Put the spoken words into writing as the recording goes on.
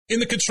In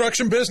the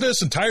construction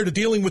business and tired of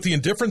dealing with the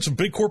indifference of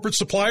big corporate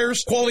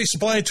suppliers? Quality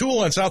Supply and Tool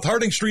on South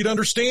Harding Street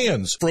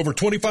understands. For over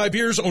 25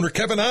 years, owner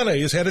Kevin Ane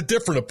has had a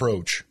different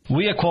approach.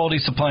 We at Quality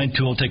Supply and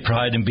Tool take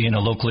pride in being a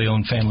locally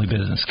owned family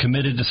business,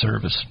 committed to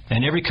service.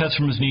 And every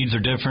customer's needs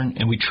are different,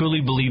 and we truly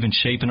believe in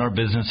shaping our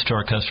business to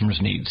our customers'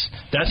 needs.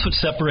 That's what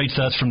separates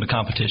us from the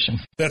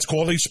competition. That's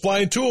Quality Supply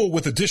and Tool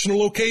with additional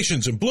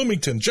locations in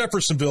Bloomington,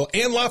 Jeffersonville,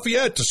 and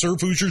Lafayette to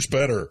serve Hoosiers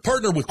better.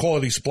 Partner with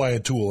Quality Supply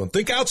and Tool and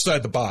think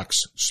outside the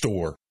box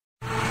store.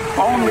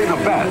 Only the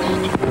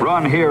best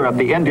run here at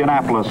the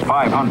Indianapolis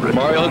 500.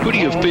 Mario, who do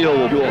you feel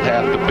you'll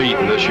have to beat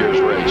in this year's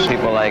race?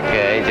 People like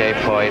A.J.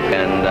 Foyt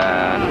and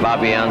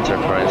Bobby Unser,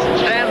 for instance.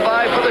 Stand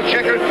by for the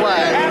checkered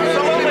flag.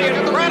 Absolutely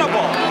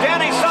incredible.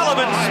 Danny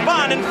Sullivan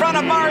spun in front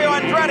of Mario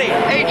Andretti.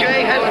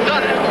 A.J. has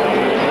done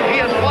it. He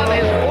has won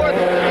his fourth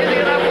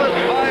Indianapolis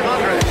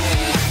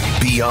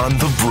 500. Beyond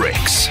the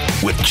Bricks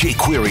with Jay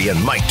Query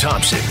and Mike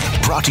Thompson.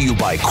 Brought to you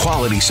by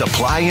Quality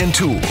Supply and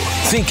Tool.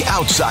 Think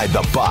outside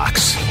the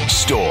box.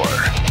 Store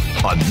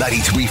on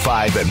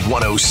 93.5 and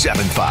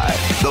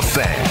 107.5. The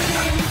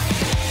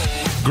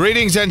Fan.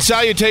 Greetings and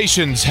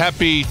salutations.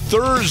 Happy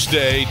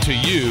Thursday to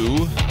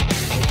you.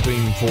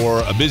 Hoping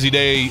for a busy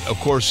day, of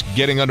course,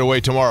 getting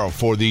underway tomorrow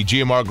for the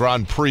GMR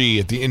Grand Prix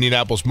at the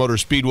Indianapolis Motor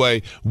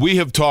Speedway. We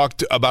have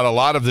talked about a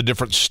lot of the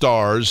different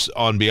stars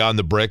on Beyond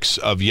the Bricks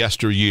of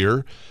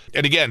yesteryear.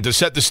 And again, to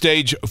set the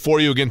stage for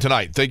you again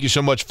tonight, thank you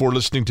so much for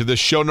listening to this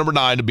show number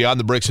 9 of Beyond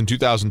the Bricks in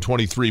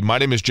 2023. My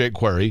name is Jake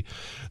Query.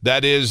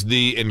 That is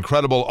the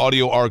incredible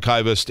audio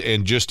archivist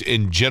and just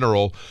in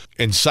general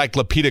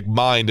encyclopedic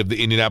mind of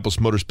the Indianapolis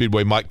Motor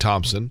Speedway, Mike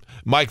Thompson.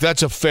 Mike,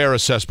 that's a fair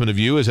assessment of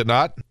you, is it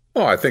not?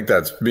 Oh, I think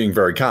that's being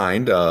very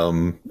kind.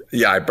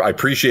 I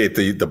appreciate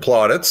the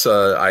plaudits.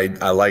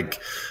 I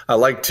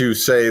like to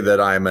say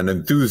that I'm an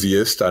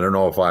enthusiast. I don't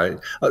know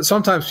if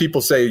sometimes people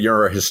say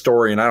you're a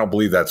historian. I don't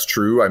believe that's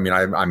true. I mean,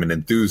 I'm an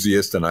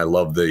enthusiast and I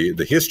love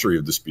the history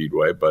of the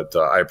Speedway, but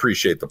I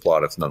appreciate the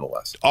plaudits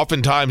nonetheless.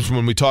 Oftentimes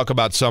when we talk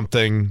about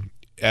something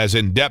as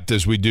in depth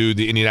as we do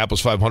the Indianapolis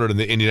 500 and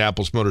the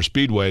Indianapolis Motor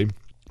Speedway,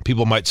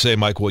 people might say,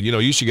 Mike, well,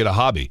 you should get a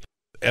hobby.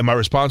 And my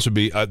response would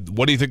be,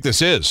 what do you think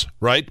this is,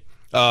 right?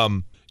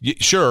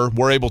 Sure,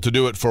 we're able to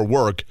do it for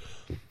work,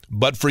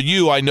 but for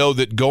you, I know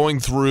that going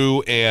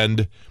through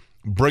and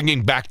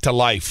bringing back to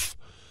life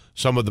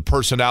some of the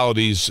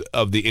personalities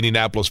of the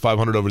Indianapolis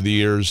 500 over the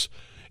years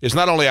is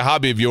not only a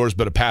hobby of yours,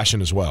 but a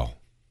passion as well.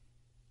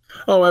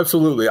 Oh,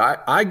 absolutely.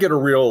 I get a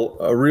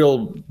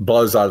real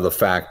buzz out of the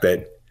fact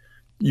that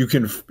you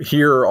can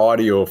hear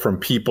audio from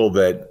people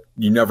that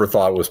you never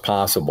thought was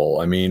possible.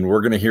 I mean, we're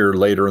going to hear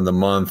later in the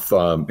month,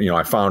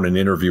 I found an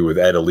interview with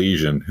Ed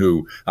Elysian,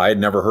 who I had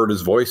never heard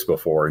his voice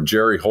before. And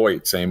Jerry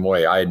Hoyt, same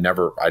way. I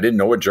didn't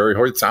know what Jerry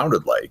Hoyt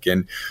sounded like.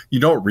 And you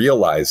don't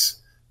realize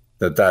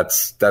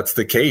that's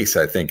the case.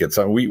 I think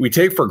we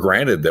take for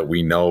granted that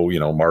we know,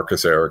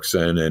 Marcus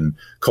Ericsson and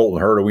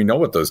Colton Herta. We know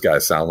what those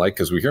guys sound like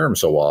because we hear them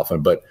so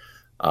often. But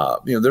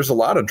there's a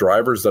lot of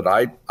drivers that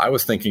I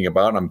was thinking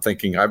about, and I'm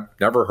thinking I've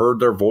never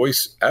heard their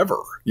voice ever,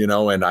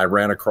 and I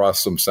ran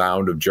across some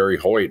sound of Jerry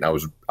Hoyt,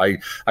 and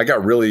I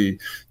got really,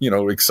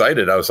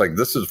 excited. I was like,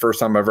 this is the first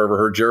time I've ever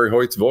heard Jerry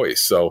Hoyt's voice.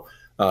 So,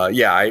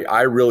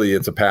 I really,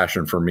 it's a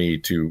passion for me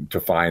to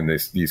find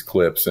these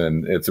clips,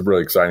 and it's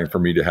really exciting for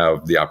me to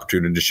have the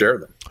opportunity to share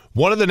them.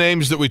 One of the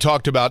names that we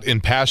talked about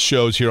in past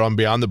shows here on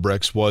Beyond the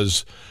Bricks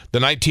was the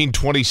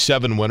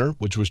 1927 winner,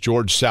 which was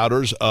George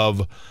Souders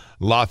of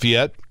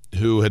Lafayette,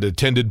 who had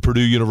attended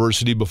Purdue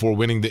University before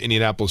winning the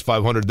Indianapolis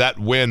 500. That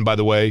win, by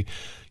the way,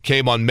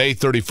 came on May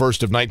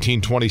 31st of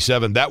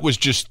 1927. That was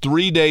just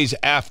 3 days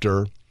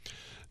after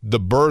the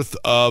birth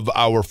of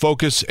our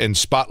focus and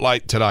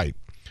spotlight tonight.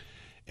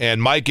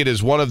 And, Mike, it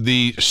is one of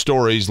the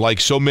stories, like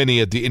so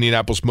many at the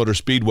Indianapolis Motor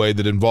Speedway,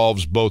 that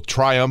involves both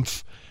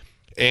triumph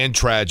and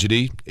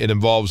tragedy. It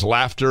involves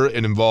laughter.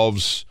 It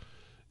involves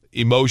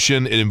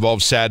emotion. It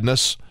involves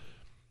sadness.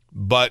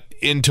 But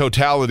in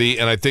totality,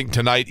 and I think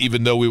tonight,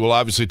 even though we will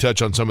obviously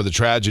touch on some of the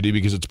tragedy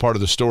because it's part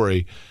of the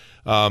story,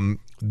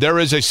 there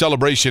is a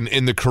celebration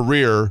in the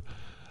career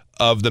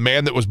of the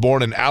man that was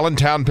born in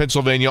Allentown,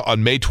 Pennsylvania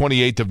on May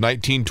 28th of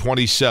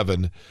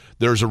 1927.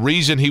 There's a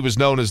reason he was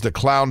known as the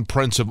Clown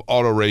Prince of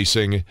Auto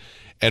Racing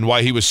and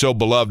why he was so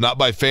beloved, not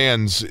by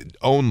fans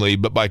only,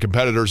 but by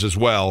competitors as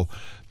well.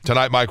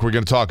 Tonight, Mike, we're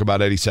going to talk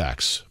about Eddie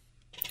Sachs.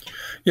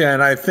 Yeah,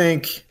 and I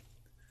think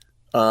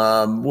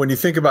when you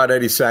think about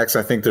Eddie Sachs,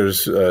 I think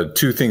there's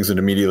two things that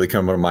immediately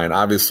come to mind.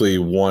 Obviously,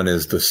 one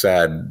is the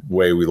sad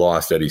way we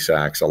lost Eddie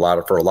Sachs, for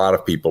a lot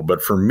of people.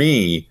 But for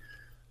me,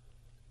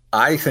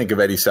 I think of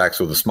Eddie Sachs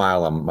with a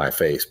smile on my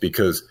face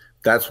because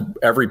that's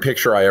every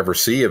picture I ever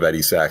see of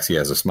Eddie Sachs, he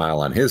has a smile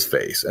on his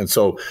face. And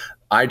so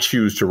I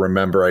choose to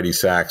remember Eddie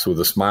Sachs with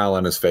a smile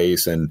on his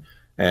face and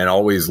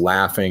always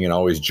laughing and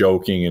always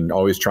joking and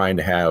always trying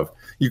to have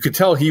 – you could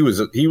tell he was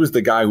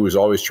the guy who was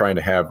always trying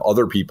to have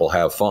other people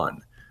have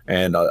fun.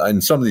 And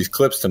in some of these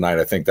clips tonight,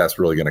 I think that's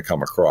really going to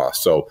come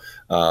across. So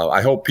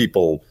I hope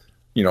people,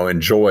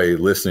 enjoy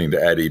listening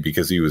to Eddie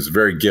because he was a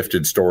very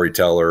gifted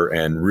storyteller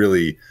and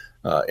really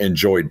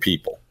enjoyed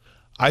people.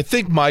 I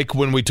think, Mike,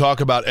 when we talk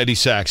about Eddie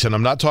Sachs, and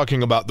I'm not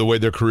talking about the way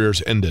their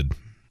careers ended,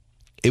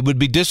 it would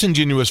be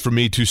disingenuous for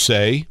me to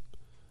say,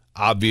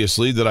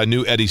 obviously, that I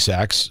knew Eddie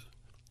Sachs.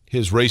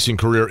 His racing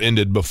career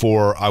ended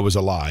before I was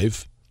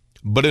alive.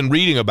 But in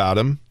reading about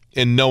him,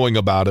 in knowing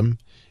about him,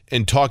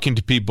 in talking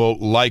to people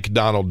like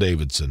Donald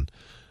Davidson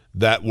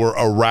that were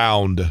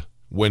around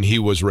when he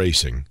was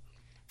racing,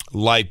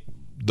 like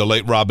the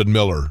late Robin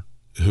Miller,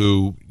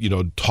 who,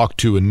 talked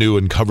to and knew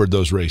and covered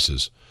those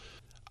races.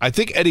 I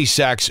think Eddie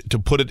Sachs, to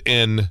put it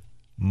in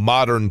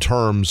modern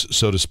terms,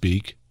 so to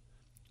speak,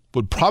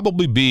 would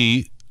probably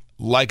be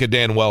like a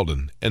Dan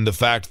Weldon in the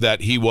fact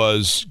that he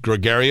was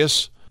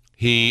gregarious.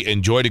 He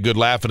enjoyed a good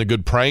laugh and a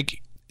good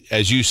prank.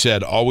 As you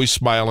said, always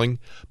smiling.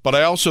 But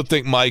I also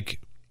think, Mike,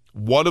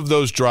 one of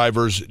those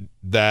drivers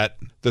that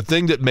the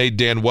thing that made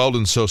Dan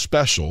Weldon so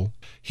special,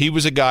 he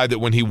was a guy that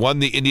when he won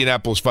the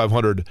Indianapolis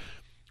 500,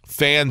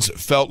 fans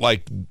felt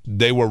like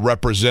they were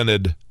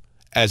represented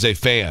as a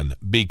fan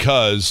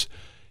because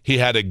he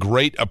had a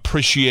great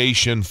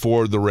appreciation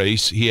for the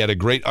race. He had a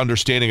great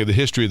understanding of the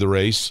history of the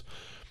race.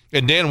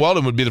 And Dan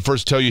Weldon would be the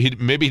first to tell you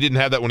maybe he didn't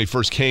have that when he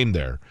first came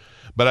there.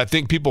 But I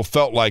think people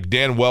felt like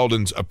Dan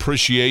Weldon's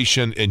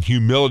appreciation and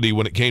humility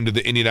when it came to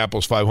the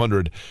Indianapolis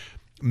 500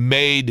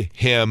 made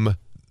him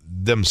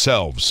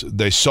themselves.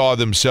 They saw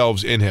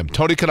themselves in him.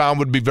 Tony Kanaan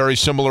would be very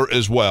similar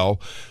as well.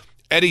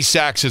 Eddie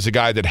Sachs is a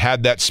guy that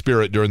had that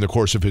spirit during the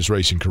course of his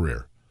racing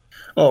career.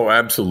 Oh,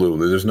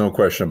 absolutely. There's no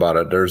question about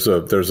it. There's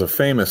a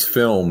famous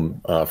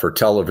film for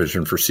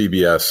television for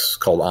CBS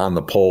called On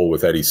the Pole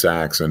with Eddie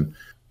Sachs. And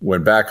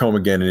when Back Home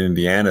Again in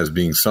Indiana is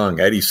being sung,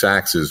 Eddie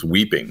Sachs is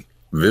weeping,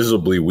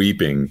 visibly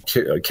weeping,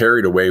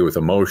 carried away with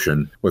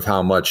emotion with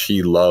how much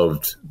he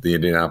loved the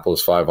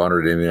Indianapolis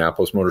 500,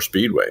 Indianapolis Motor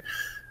Speedway.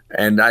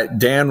 And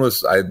Dan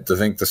was, I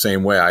think, the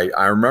same way.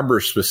 I remember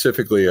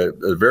specifically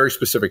a very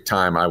specific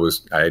time I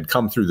had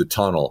come through the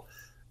tunnel,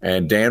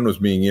 and Dan was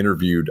being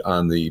interviewed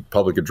on the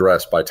public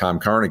address by Tom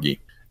Carnegie.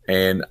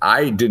 And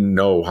I didn't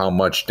know how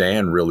much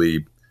Dan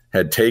really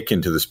had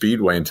taken to the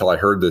Speedway until I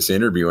heard this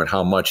interview and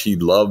how much he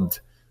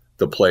loved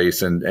the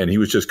place. And he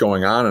was just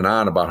going on and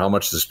on about how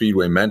much the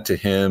Speedway meant to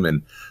him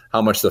and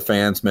how much the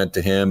fans meant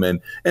to him.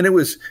 And it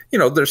was,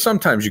 there's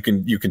sometimes you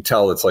can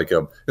tell it's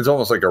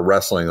almost like a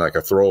wrestling, like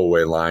a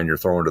throwaway line you're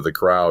throwing to the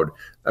crowd.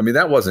 I mean,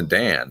 that wasn't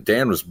Dan.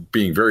 Dan was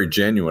being very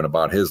genuine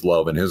about his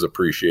love and his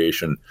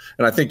appreciation.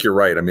 And I think you're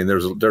right. I mean,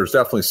 there's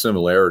definitely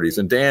similarities.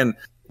 And Dan,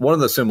 one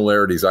of the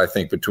similarities I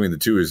think between the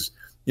two is,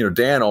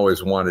 Dan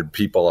always wanted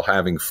people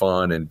having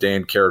fun, and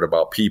Dan cared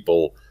about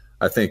people,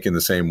 I think, in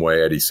the same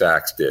way Eddie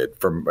Sachs did.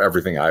 From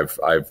everything I've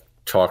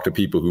talked to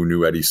people who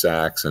knew Eddie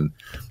Sachs, and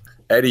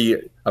Eddie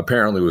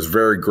apparently was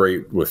very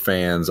great with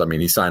fans. I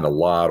mean, he signed a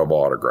lot of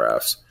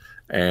autographs,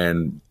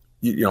 and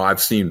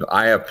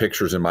I have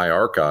pictures in my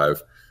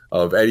archive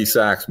of Eddie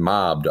Sachs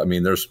mobbed. I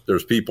mean, there's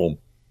people.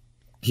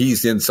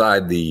 He's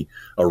inside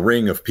a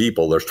ring of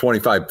people. There's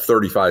 25,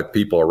 35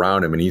 people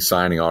around him, and he's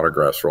signing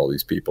autographs for all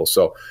these people.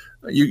 So,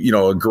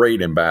 a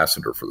great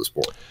ambassador for the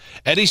sport.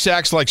 Eddie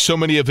Sachs, like so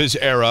many of his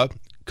era,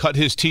 cut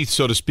his teeth,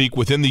 so to speak,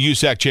 within the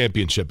USAC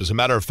championship. As a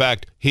matter of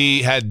fact,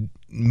 he had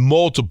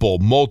multiple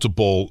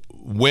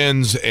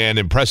wins and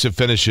impressive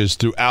finishes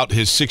throughout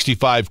his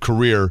 65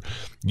 career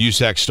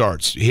USAC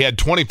starts. He had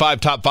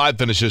 25 top 5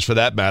 finishes for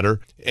that matter,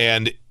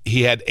 and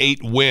he had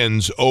 8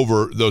 wins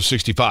over those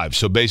 65.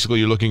 So basically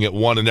you're looking at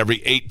 1 in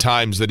every 8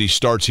 times that he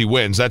starts, he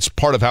wins. That's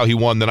part of how he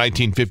won the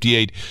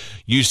 1958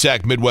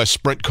 USAC Midwest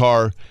Sprint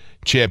Car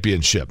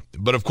Championship.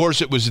 But of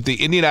course, it was at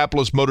the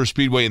Indianapolis Motor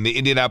Speedway and the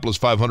Indianapolis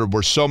 500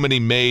 where so many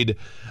made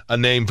a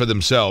name for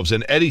themselves.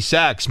 And Eddie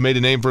Sachs made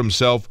a name for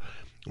himself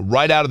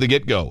right out of the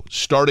get-go,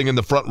 starting in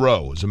the front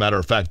row. As a matter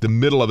of fact, the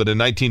middle of it in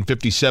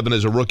 1957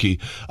 as a rookie,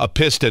 a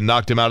piston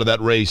knocked him out of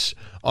that race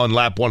on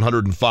lap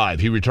 105.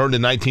 He returned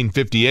in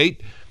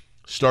 1958,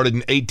 started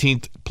in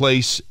 18th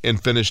place,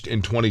 and finished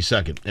in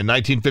 22nd. In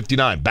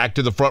 1959, back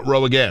to the front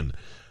row again,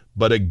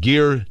 but a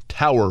gear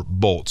tower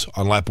bolt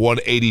on lap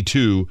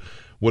 182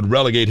 would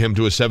relegate him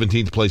to a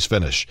 17th place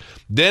finish.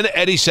 Then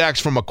Eddie Sachs,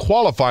 from a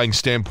qualifying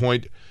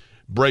standpoint,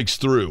 breaks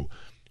through.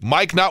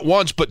 Mike, not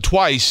once but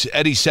twice,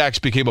 Eddie Sachs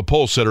became a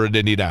pole sitter at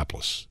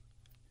Indianapolis.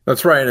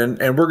 That's right, and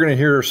we're going to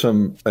hear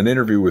an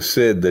interview with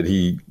Sid that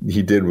he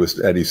did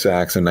with Eddie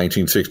Sachs in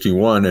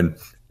 1961,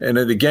 and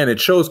again, it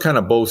shows kind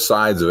of both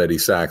sides of Eddie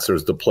Sachs.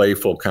 There's the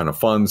playful kind of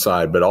fun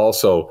side, but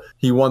also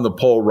he won the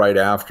pole right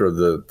after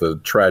the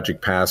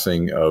tragic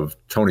passing of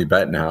Tony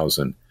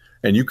Bettenhausen,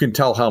 and you can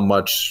tell how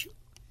much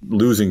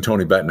losing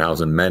Tony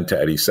Bettenhausen meant to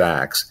Eddie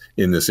Sachs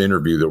in this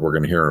interview that we're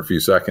going to hear in a few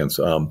seconds.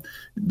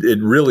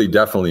 It really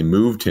definitely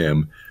moved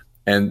him.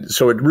 And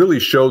so it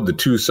really showed the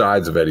two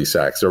sides of Eddie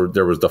Sachs.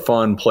 There was the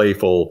fun,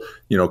 playful,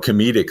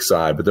 comedic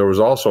side, but there was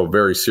also a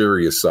very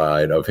serious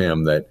side of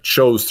him that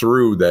shows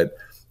through that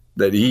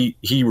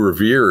he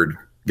revered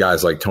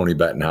guys like Tony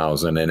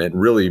Bettenhausen, and it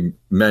really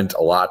meant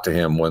a lot to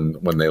him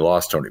when they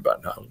lost Tony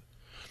Bettenhausen.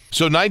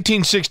 So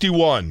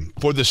 1961,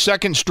 for the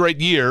second straight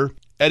year,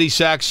 Eddie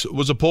Sachs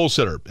was a pole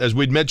sitter. As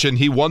we'd mentioned,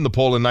 he won the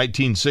pole in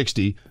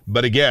 1960,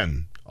 but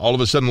again, All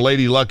of a sudden,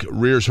 Lady Luck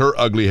rears her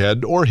ugly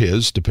head, or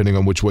his, depending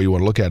on which way you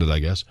want to look at it, I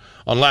guess,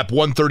 on lap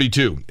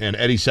 132, and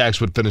Eddie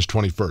Sachs would finish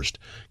 21st.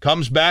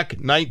 Comes back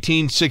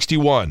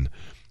 1961,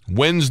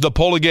 wins the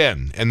pole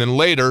again, and then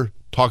later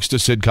talks to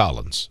Sid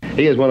Collins.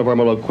 He is one of our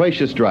more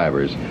loquacious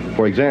drivers.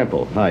 For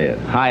example, hi, Ed.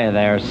 Hi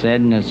there,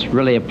 Sid, and it's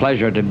really a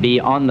pleasure to be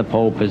on the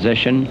pole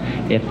position.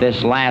 If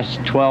this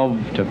last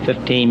 12 to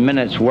 15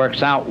 minutes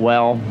works out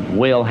well,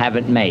 we'll have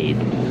it made.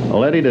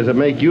 Well, Eddie, does it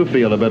make you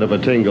feel a bit of a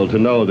tingle to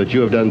know that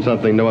you have done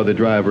something no other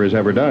driver has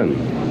ever done?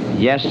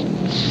 Yes,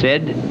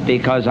 Sid,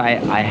 because I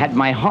had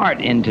my heart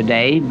in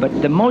today,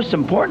 but the most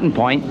important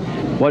point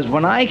was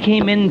when I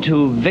came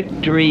into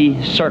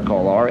Victory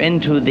Circle, or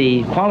into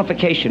the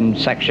qualification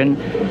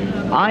section,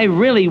 I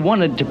really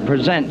wanted to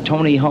present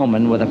Tony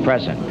Homan with a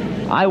present.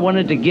 I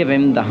wanted to give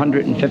him the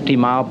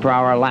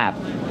 150-mile-per-hour lap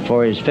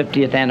for his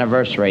 50th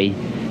anniversary,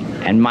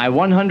 and my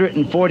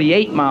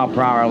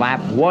 148-mile-per-hour lap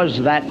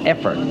was that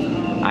effort.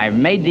 I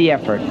made the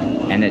effort,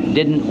 and it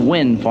didn't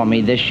win for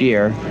me this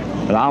year,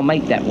 but I'll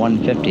make that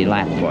 150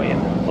 lap for you.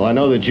 Well, I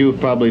know that you've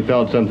probably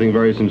felt something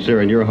very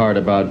sincere in your heart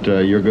about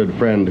your good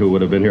friend who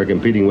would have been here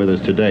competing with us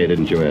today,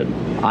 didn't you, Ed?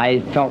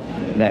 I felt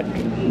that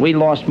we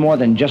lost more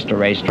than just a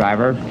race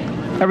driver.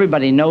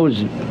 Everybody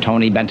knows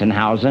Tony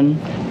Bentonhausen,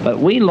 but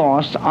we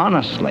lost,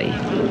 honestly,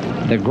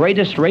 the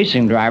greatest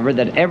racing driver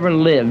that ever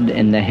lived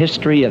in the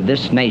history of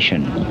this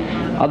nation.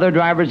 Other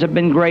drivers have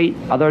been great,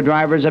 other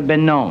drivers have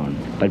been known,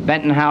 but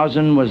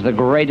Bentonhausen was the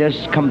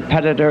greatest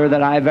competitor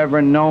that I've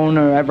ever known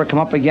or ever come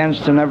up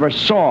against and ever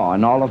saw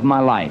in all of my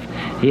life.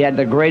 He had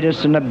the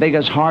greatest and the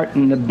biggest heart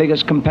and the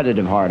biggest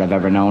competitive heart I've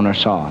ever known or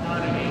saw.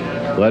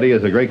 Well, Eddie,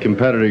 as a great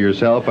competitor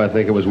yourself, I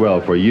think it was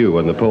well for you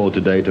on the pole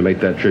today to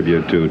make that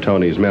tribute to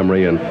Tony's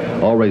memory, and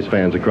all race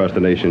fans across the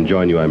nation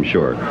join you, I'm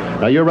sure.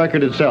 Now, your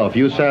record itself,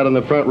 you sat on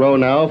the front row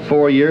now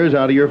 4 years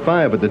out of your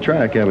 5 at the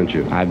track, haven't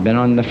you? I've been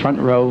on the front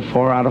row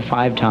 4 out of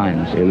 5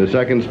 times. In the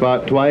second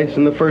spot twice,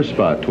 and the first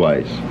spot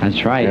twice.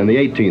 That's right. And the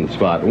 18th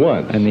spot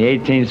once. And the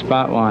 18th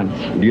spot once.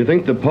 Do you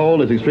think the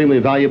pole is extremely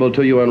valuable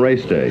to you on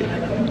race day?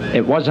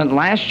 It wasn't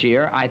last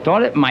year. I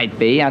thought it might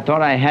be. I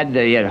thought I had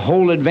the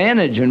whole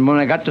advantage, and when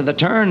I got to the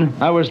turn,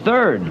 I was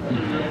third.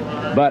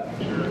 But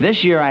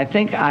this year, I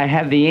think I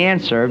have the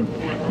answer.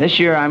 This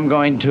year, I'm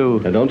going to...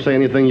 Now, don't say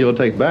anything you'll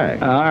take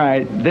back. All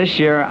right. This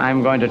year,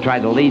 I'm going to try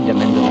to lead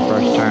them into the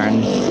first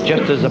turn,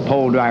 just as a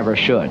pole driver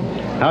should.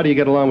 How do you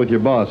get along with your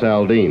boss,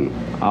 Al Dean?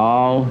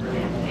 Oh,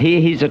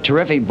 he's a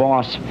terrific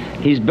boss.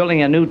 He's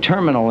building a new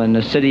terminal in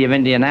the city of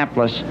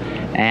Indianapolis,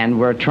 and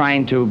we're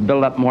trying to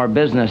build up more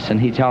business.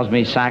 And he tells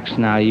me, Sachs,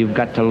 now you've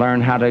got to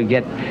learn how to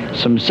get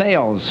some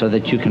sales so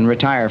that you can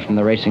retire from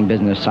the racing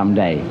business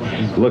someday.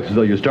 Looks as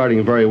though you're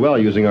starting very well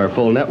using our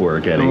full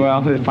network, Eddie.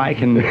 Well, if I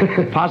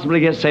can possibly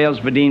get sales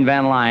for Dean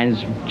Van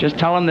Lynes, just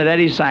tell him that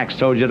Eddie Sachs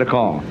told you to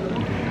call.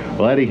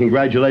 Well, Eddie,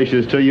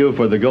 congratulations to you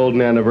for the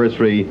golden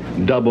anniversary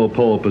double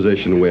pole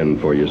position win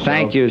for yourself.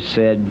 Thank you,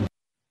 Sid.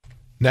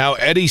 Now,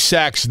 Eddie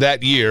Sachs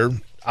that year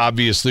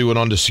obviously went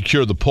on to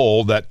secure the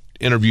pole. That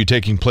interview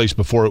taking place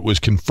before it was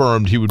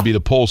confirmed he would be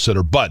the pole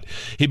sitter. But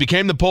he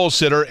became the pole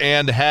sitter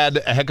and had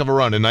a heck of a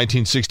run in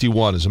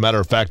 1961. As a matter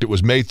of fact, it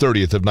was May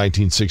 30th of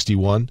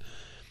 1961.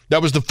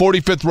 That was the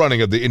 45th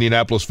running of the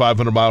Indianapolis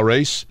 500-mile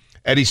race.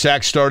 Eddie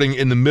Sachs starting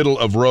in the middle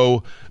of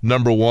row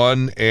number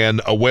 1, and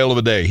a whale of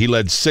a day. He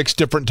led 6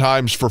 different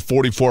times for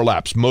 44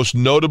 laps. Most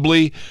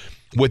notably,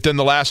 within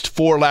the last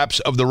 4 laps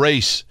of the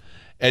race,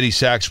 Eddie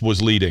Sachs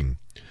was leading.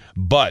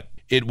 But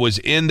it was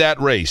in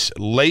that race,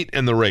 late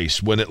in the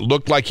race, when it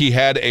looked like he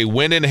had a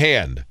win in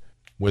hand,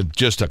 with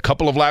just a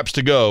couple of laps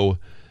to go,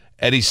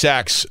 Eddie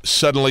Sachs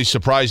suddenly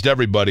surprised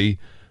everybody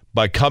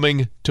by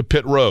coming to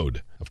pit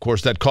road. Of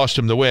course, that cost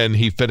him the win.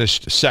 He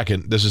finished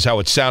second. This is how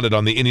it sounded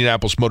on the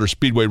Indianapolis Motor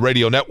Speedway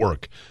radio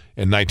network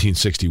in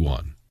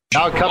 1961.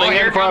 Now coming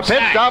in for a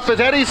pit stop is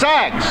Eddie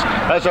Sachs.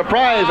 A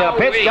surprise, a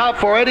pit stop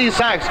for Eddie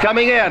Sachs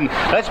coming in.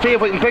 Let's see if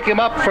we can pick him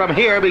up from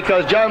here,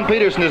 because John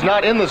Peterson is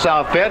not in the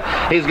south pit.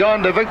 He's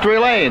gone to victory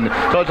lane.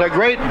 So it's a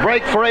great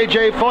break for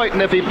A.J. Foyt,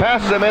 and if he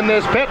passes him in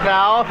this pit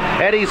now,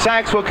 Eddie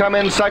Sachs will come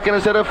in second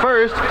instead of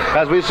first.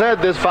 As we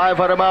said, this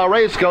 500-mile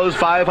race goes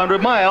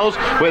 500 miles.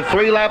 With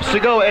 3 laps to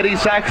go, Eddie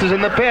Sachs is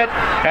in the pit,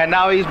 and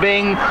now he's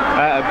being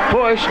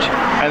pushed,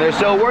 and they're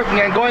still working,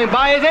 and going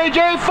by is A.J.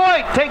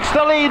 Foyt. Takes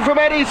the lead from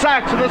Eddie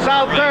Sachs in the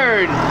south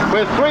third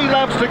with 3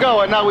 laps to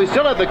go. And now we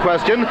still have the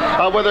question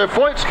of whether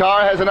Foyt's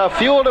car has enough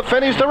fuel to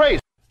finish the race.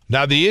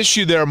 Now, the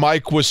issue there,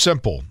 Mike, was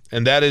simple,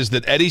 and that is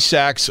that Eddie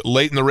Sachs,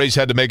 late in the race,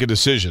 had to make a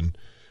decision.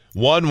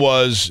 One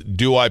was,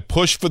 do I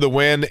push for the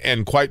win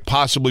and quite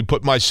possibly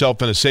put myself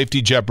in a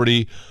safety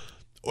jeopardy?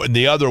 And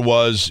the other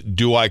was,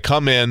 do I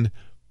come in,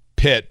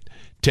 pit,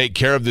 take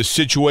care of the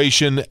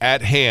situation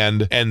at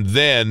hand, and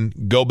then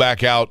go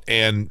back out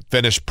and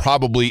finish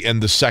probably in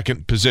the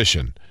second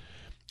position?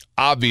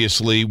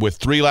 Obviously, with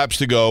 3 laps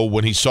to go,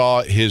 when he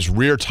saw his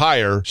rear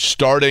tire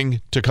starting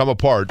to come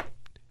apart,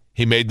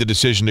 he made the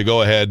decision to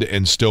go ahead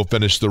and still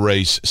finish the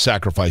race,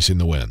 sacrificing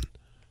the win.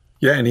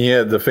 Yeah, and he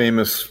had the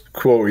famous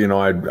quote,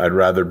 I'd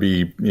rather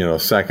be,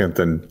 second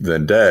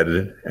than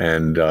dead.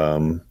 And,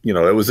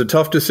 it was a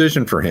tough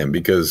decision for him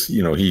because,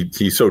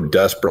 he so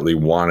desperately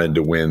wanted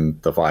to win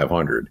the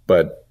 500.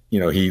 But,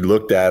 he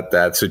looked at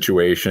that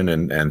situation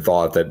and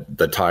thought that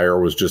the tire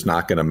was just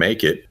not going to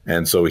make it.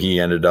 And so he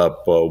ended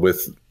up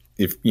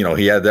if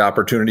he had the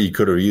opportunity, he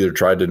could have either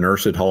tried to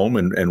nurse it home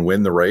and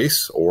win the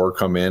race or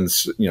come in,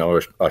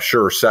 a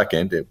sure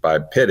second by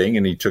pitting.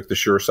 And he took the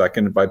sure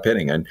second by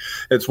pitting. And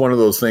it's one of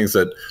those things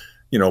that,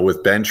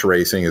 with bench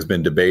racing has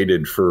been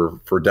debated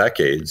for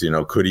decades.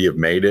 Could he have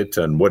made it?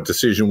 And what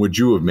decision would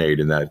you have made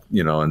in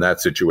that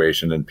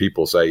situation? And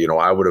people say,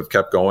 I would have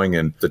kept going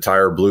and the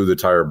tire blew,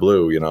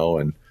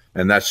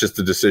 and that's just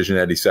the decision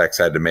Eddie Sachs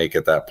had to make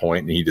at that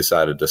point. And he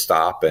decided to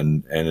stop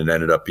and he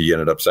ended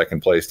up second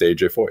place to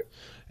AJ Foyt.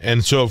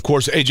 And so, of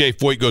course, A.J.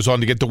 Foyt goes on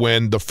to get the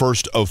win, the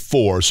first of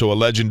 4. So a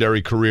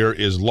legendary career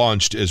is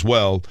launched as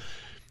well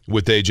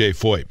with A.J.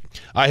 Foyt.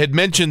 I had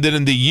mentioned that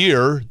in the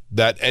year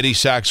that Eddie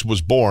Sachs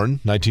was born,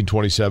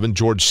 1927,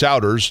 George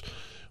Souders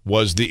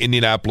was the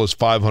Indianapolis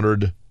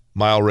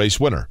 500-mile race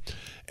winner.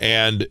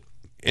 And,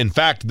 in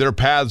fact, their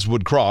paths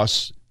would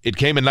cross. It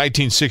came in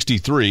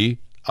 1963,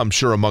 I'm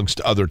sure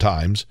amongst other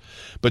times.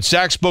 But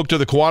Sachs spoke to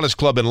the Kiwanis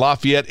Club in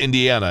Lafayette,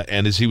 Indiana,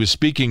 and as he was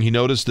speaking, he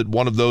noticed that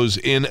one of those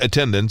in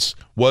attendance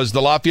was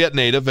the Lafayette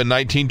native and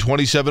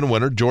 1927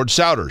 winner, George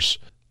Souders.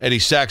 Eddie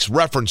Sachs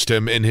referenced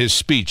him in his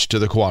speech to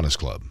the Kiwanis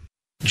Club.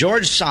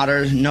 George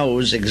Souders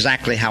knows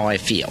exactly how I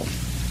feel.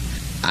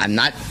 I'm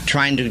not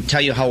trying to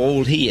tell you how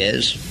old he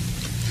is,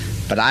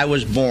 but I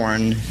was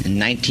born in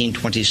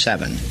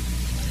 1927.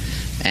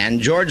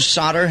 And George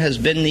Sauter has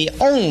been the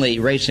only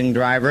racing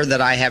driver that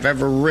I have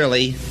ever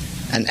really,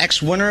 an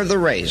ex-winner of the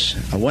race,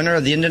 a winner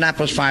of the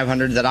Indianapolis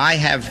 500, that I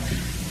have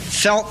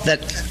felt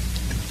that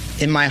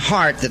in my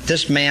heart that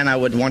this man I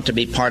would want to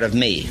be part of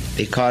me,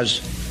 because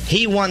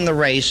he won the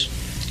race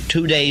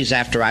 2 days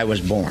after I was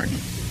born.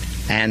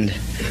 And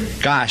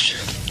gosh,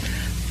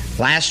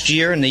 last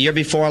year and the year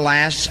before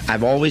last,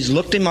 I've always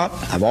looked him up,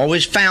 I've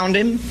always found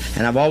him,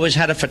 and I've always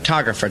had a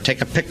photographer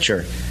take a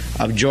picture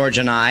of George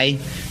and I,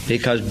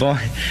 because, boy,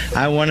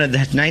 I wanted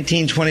that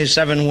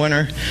 1927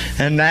 winner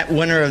and that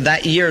winner of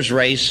that year's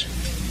race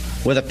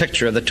with a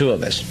picture of the two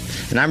of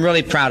us. And I'm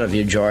really proud of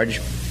you, George.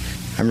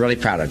 I'm really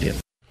proud of you.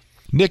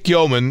 Nick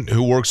Yeoman,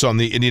 who works on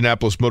the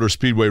Indianapolis Motor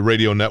Speedway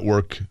radio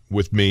network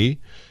with me,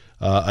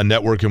 a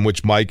network in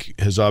which Mike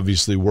has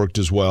obviously worked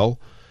as well.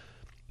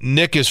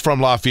 Nick is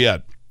from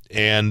Lafayette,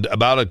 and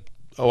about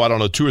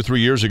 2 or 3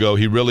 years ago,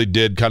 he really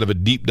did kind of a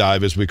deep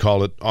dive, as we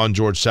call it, on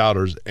George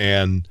Souders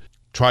and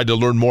tried to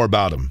learn more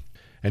about him.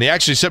 And he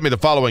actually sent me the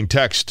following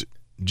text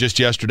just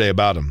yesterday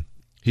about him.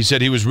 He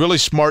said he was really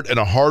smart and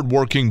a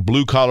hard-working,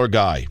 blue-collar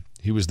guy.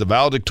 He was the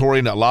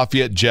valedictorian at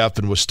Lafayette Jeff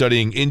and was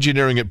studying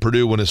engineering at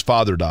Purdue when his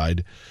father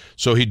died,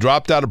 so he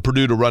dropped out of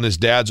Purdue to run his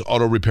dad's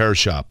auto repair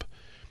shop.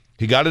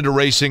 He got into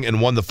racing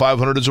and won the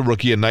 500 as a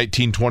rookie in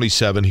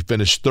 1927. He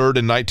finished third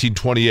in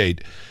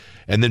 1928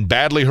 and then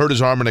badly hurt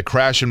his arm in a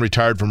crash and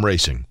retired from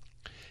racing.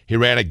 He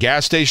ran a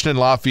gas station in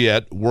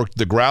Lafayette, worked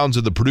the grounds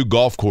of the Purdue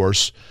Golf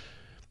Course,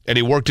 and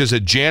he worked as a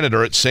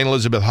janitor at St.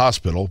 Elizabeth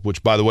Hospital,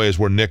 which, by the way, is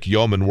where Nick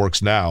Yeoman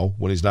works now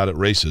when he's not at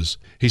races.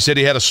 He said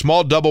he had a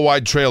small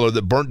double-wide trailer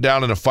that burnt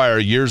down in a fire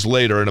years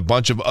later, and a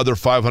bunch of other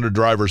 500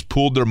 drivers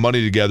pooled their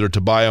money together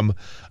to buy him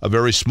a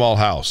very small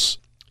house.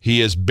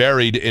 He is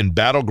buried in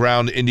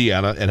Battleground,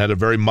 Indiana, and had a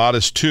very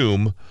modest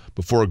tomb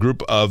before a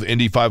group of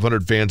Indy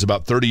 500 fans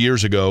about 30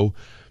 years ago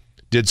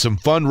did some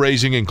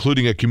fundraising,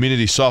 including a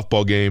community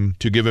softball game,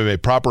 to give him a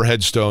proper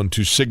headstone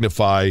to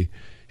signify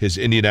his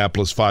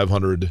Indianapolis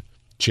 500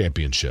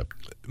 championship.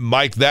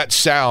 Mike, that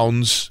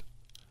sounds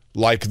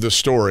like the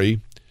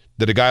story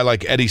that a guy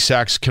like Eddie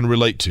Sachs can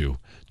relate to.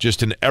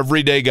 Just an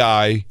everyday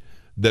guy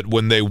that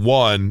when they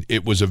won,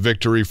 it was a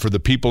victory for the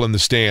people in the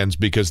stands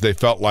because they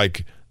felt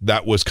like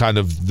that was kind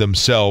of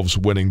themselves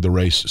winning the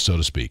race, so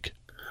to speak.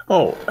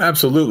 Oh,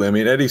 absolutely. I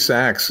mean, Eddie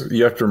Sachs,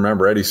 you have to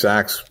remember, Eddie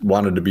Sachs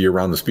wanted to be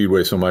around the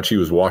Speedway so much he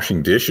was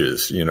washing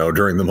dishes,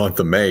 during the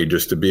month of May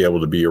just to be able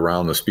to be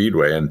around the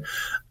Speedway. And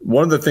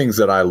one of the things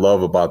that I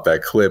love about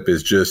that clip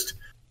is just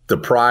the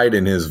pride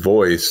in his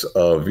voice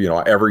of,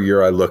 every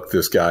year I look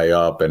this guy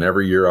up and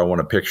every year I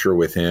want a picture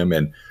with him.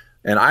 And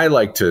I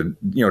like to,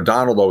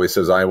 Donald always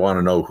says, I want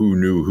to know who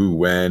knew who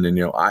when. And,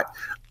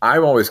 I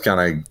always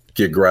kind of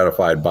get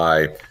gratified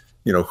by,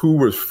 who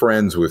was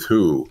friends with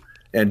who.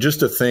 And just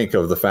to think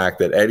of the fact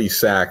that Eddie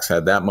Sachs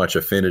had that much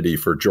affinity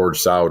for George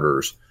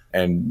Souders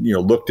and,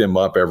 looked him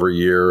up every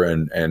year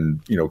and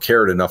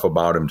cared enough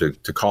about him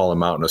to call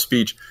him out in a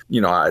speech,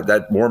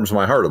 that warms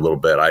my heart a little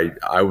bit.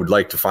 I would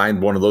like to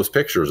find one of those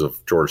pictures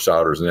of George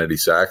Souders and Eddie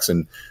Sachs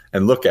and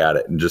look at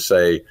it and just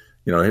say,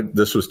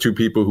 this was two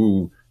people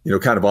who,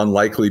 kind of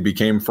unlikely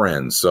became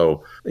friends.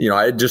 So,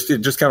 it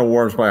just kind of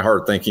warms my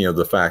heart thinking of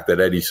the fact that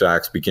Eddie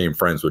Sachs became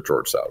friends with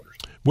George Souders.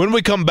 When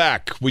we come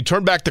back, we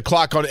turn back the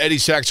clock on Eddie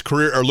Sachs'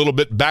 career a little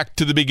bit back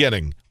to the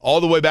beginning,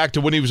 all the way back to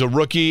when he was a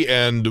rookie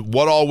and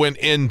what all went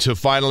into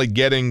finally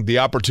getting the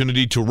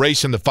opportunity to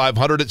race in the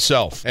 500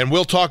 itself. And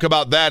we'll talk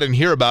about that and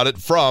hear about it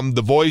from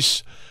the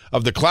voice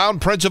of the Clown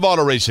Prince of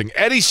Auto Racing,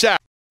 Eddie Sachs.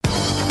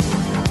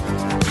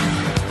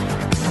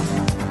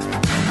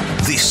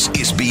 This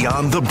is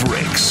Beyond the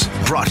Bricks,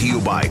 brought to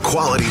you by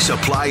Quality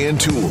Supply and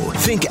Tool.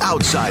 Think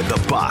outside the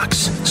box.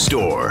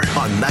 Store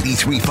on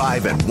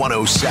 93.5 and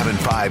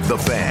 107.5 The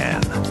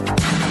Fan.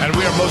 And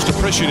we are most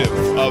appreciative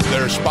of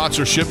their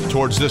sponsorship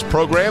towards this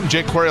program.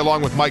 Jake Query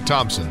along with Mike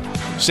Thompson,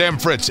 Sam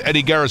Fritz,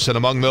 Eddie Garrison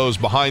among those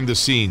behind the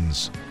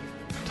scenes.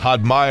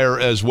 Todd Meyer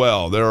as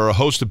well. There are a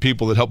host of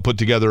people that help put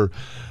together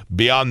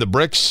Beyond the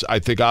Bricks. I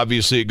think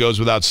obviously it goes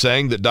without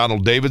saying that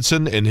Donald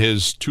Davidson, in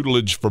his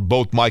tutelage for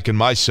both Mike and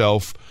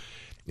myself,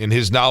 in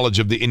his knowledge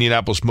of the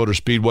Indianapolis Motor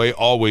Speedway,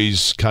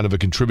 always kind of a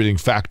contributing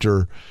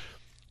factor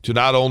to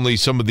not only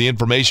some of the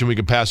information we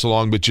can pass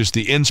along, but just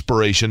the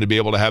inspiration to be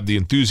able to have the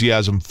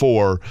enthusiasm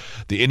for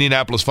the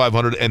Indianapolis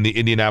 500 and the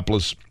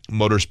Indianapolis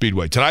Motor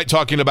Speedway. Tonight,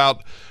 talking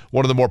about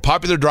one of the more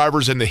popular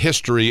drivers in the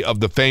history of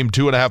the famed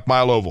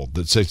 2.5-mile oval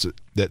that sits at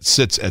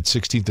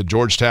 16th at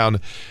Georgetown,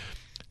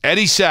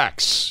 Eddie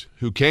Sachs,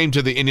 who came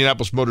to the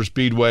Indianapolis Motor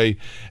Speedway,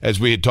 as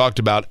we had talked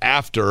about,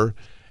 after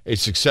a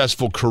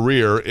successful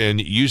career in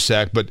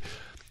USAC. But,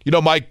 you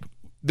know, Mike,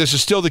 this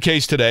is still the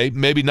case today,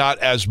 maybe not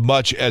as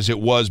much as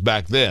it was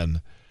back then.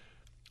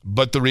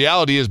 But the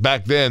reality is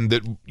back then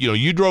that, you know,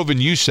 you drove in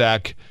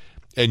USAC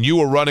and you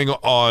were running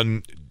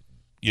on,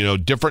 you know,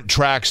 different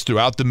tracks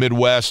throughout the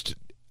Midwest,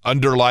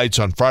 under lights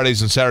on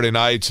Fridays and Saturday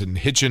nights,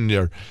 and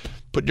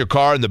putting your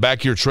car in the back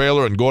of your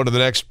trailer and going to the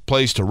next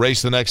place to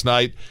race the next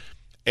night.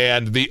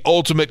 And the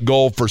ultimate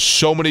goal for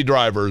so many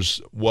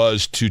drivers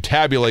was to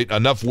tabulate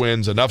enough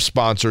wins, enough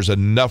sponsors,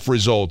 enough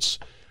results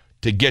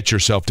to get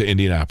yourself to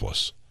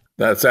Indianapolis.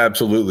 That's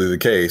absolutely the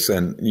case.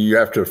 And you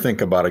have to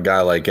think about a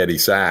guy like Eddie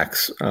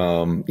Sachs.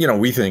 You know,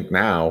 we think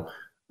now,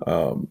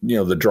 you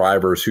know, the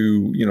drivers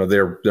who, you know,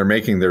 they're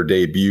making their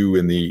debut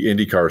in the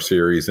IndyCar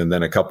series, and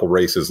then a couple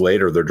races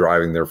later, they're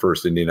driving their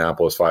first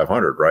Indianapolis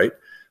 500, right?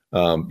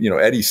 You know,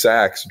 Eddie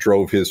Sachs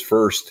drove his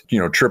first, you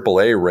know,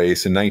 AAA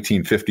race in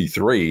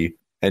 1953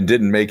 and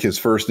didn't make his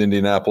first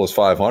Indianapolis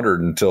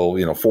 500 until,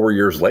 you know, 4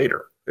 years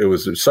later. It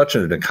was such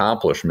an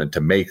accomplishment to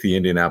make the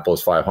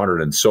Indianapolis 500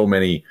 in so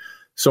many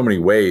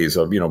ways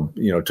of, you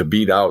know, to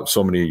beat out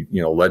so many,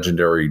 you know,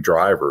 legendary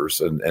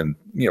drivers and,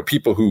 you know,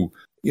 people who,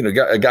 you know,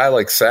 a guy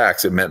like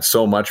Sachs, it meant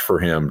so much for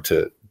him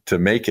to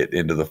make it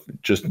into the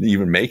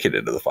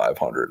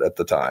 500 at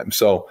the time.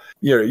 So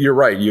you're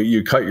right.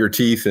 You cut your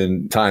teeth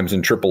in times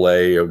in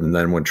AAA, and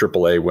then when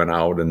AAA went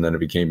out and then it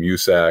became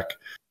USAC,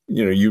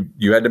 you know,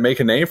 you had to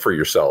make a name for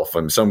yourself.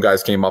 And some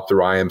guys came up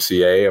through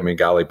IMCA. I mean,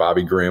 golly,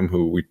 Bobby Grimm,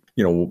 who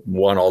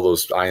won all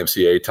those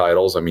IMCA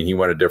titles. I mean, he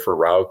went a different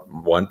route,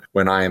 went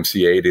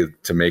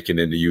IMCA to make it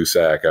into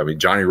USAC. I mean,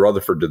 Johnny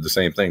Rutherford did the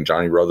same thing.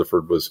 Johnny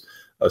Rutherford was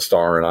a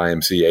star in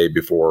IMCA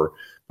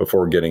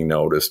before getting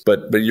noticed.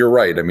 But you're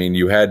right. I mean,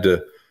 you had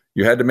to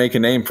make a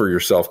name for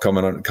yourself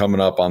coming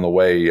up on the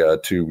way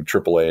to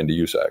AAA and to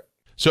USAC.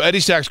 So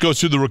Eddie Sachs goes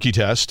through the rookie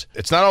test.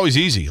 It's not always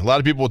easy. A lot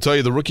of people will tell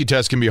you the rookie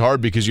test can be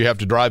hard because you have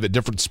to drive at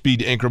different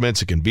speed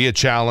increments. It can be a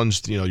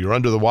challenge. You know, you're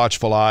under the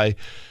watchful eye.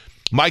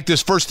 Mike,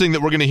 this first thing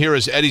that we're going to hear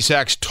is Eddie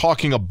Sachs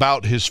talking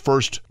about his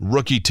first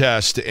rookie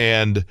test,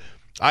 and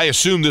I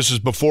assume this is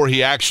before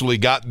he actually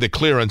got the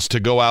clearance to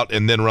go out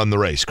and then run the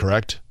race,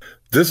 correct?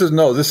 This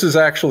is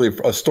actually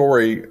a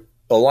story.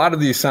 A lot of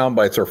these sound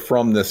bites are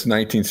from this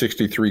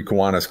 1963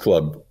 Kiwanis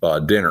Club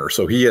dinner.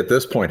 So he, at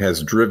this point,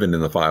 has driven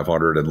in the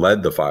 500 and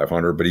led the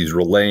 500, but he's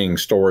relaying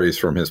stories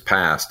from his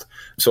past.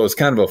 So it's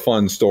kind of a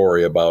fun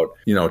story about,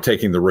 you know,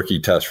 taking the rookie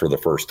test for the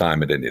first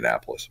time at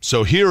Indianapolis.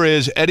 So here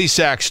is Eddie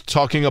Sachs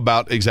talking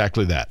about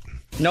exactly that.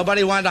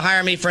 Nobody wanted to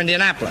hire me for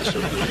Indianapolis.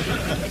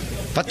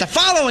 But the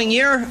following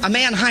year, a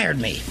man hired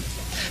me.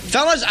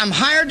 Fellas, I'm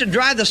hired to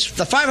drive the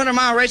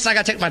 500-mile race, and I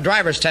got to take my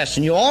driver's test.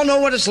 And you all know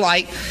what it's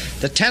like,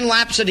 the 10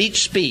 laps at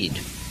each speed.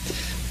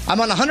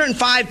 I'm on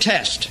 105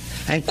 test.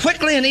 And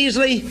quickly and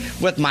easily,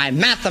 with my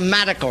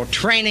mathematical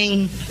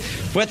training,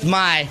 with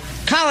my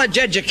college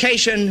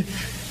education,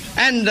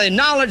 and the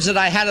knowledge that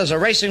I had as a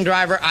racing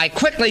driver, I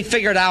quickly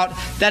figured out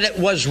that it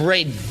was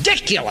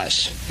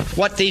ridiculous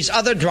what these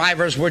other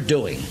drivers were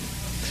doing.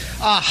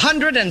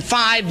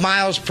 105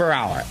 miles per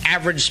hour,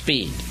 average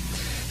speed.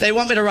 They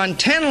want me to run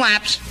 10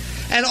 laps,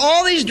 and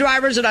all these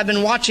drivers that I've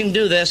been watching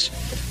do this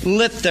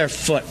lift their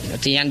foot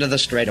at the end of the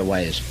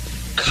straightaways,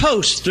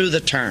 coast through the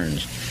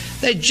turns.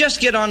 They just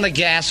get on the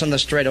gas on the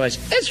straightaways.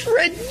 It's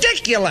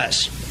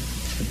ridiculous.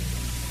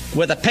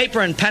 With a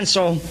paper and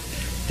pencil,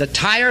 the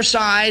tire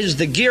size,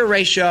 the gear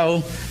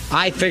ratio,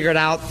 I figured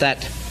out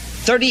that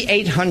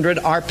 3,800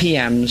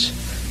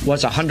 RPMs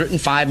was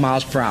 105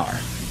 miles per hour.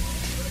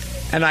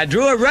 And I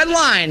drew a red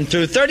line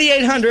through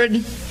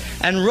 3,800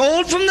 and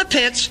rolled from the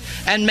pits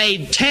and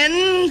made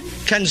 10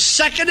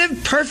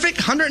 consecutive perfect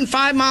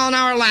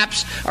 105-mile-an-hour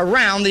laps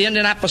around the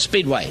Indianapolis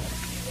Speedway.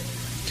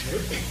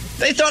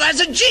 They thought I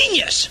was a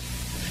genius.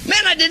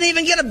 Man, I didn't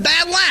even get a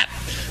bad lap.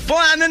 Boy,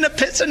 I'm in the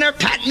pits and they're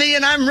patting me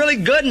and I'm really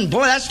good. And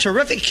boy, that's a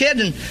terrific, kid.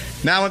 And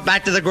now I went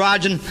back to the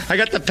garage and I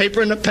got the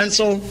paper and the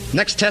pencil.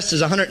 Next test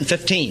is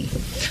 115.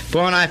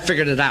 Boy, and I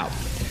figured it out.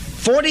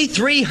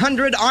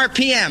 4,300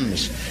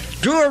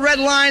 RPMs. Drew a red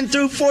line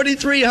through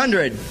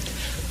 4,300.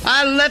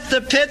 I left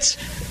the pits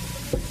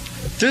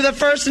through the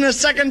first and the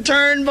second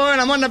turn, boy, and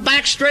I'm on the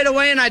back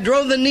straightaway, and I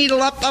drove the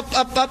needle up,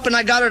 and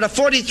I got her to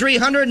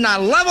 4,300, and I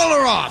leveled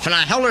her off, and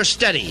I held her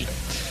steady.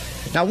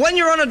 Now, when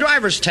you're on a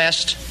driver's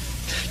test,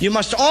 you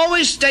must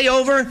always stay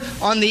over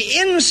on the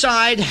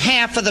inside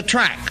half of the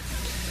track,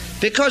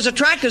 because the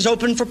track is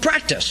open for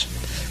practice.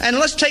 And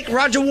let's take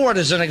Roger Ward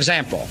as an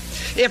example.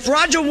 If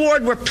Roger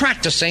Ward were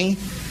practicing,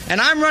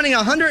 and I'm running a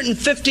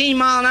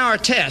 115-mile-an-hour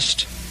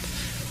test,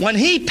 when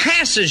he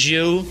passes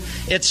you,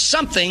 it's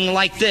something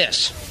like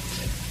this.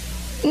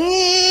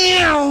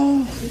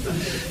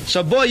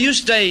 So, boy, you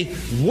stay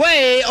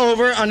way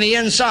over on the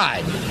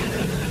inside.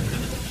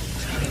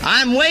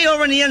 I'm way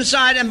over on the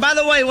inside, and by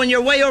the way, when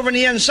you're way over on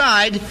the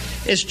inside,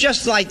 it's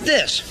just like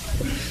this.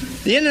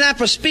 The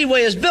Indianapolis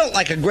Speedway is built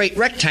like a great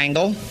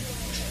rectangle.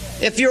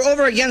 If you're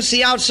over against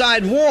the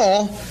outside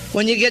wall,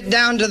 when you get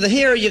down to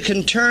here, you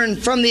can turn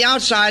from the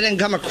outside and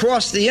come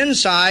across the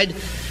inside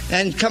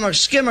and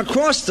skim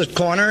across the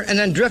corner and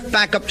then drift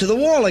back up to the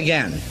wall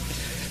again.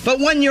 But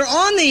when you're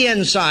on the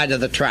inside of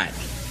the track,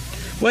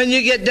 when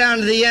you get down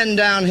to the end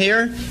down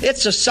here,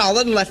 it's a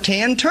solid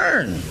left-hand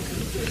turn.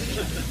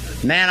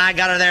 Man, I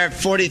got her there at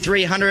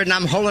 4,300, and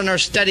I'm holding her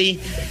steady.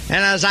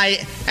 And as I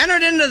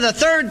entered into the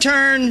third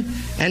turn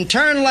and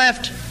turned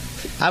left,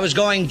 I was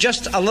going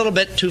just a little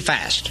bit too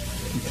fast.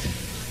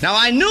 Now,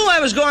 I knew I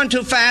was going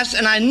too fast,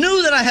 and I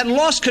knew that I had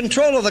lost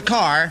control of the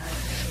car,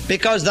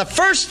 because the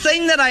first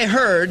thing that I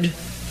heard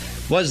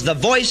was the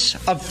voice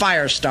of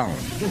Firestone.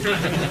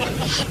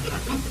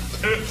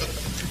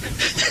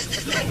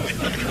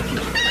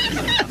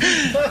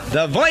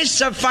 The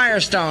voice of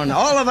Firestone.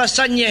 All of a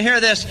sudden you hear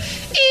this.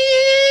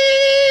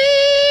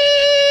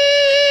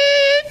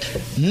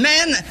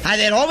 Man,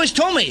 they'd always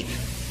told me,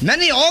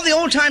 all the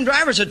old-time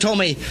drivers had told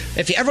me,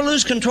 if you ever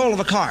lose control of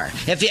a car,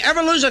 if you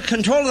ever lose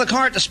control of the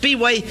car at the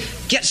speedway,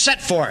 get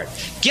set for it.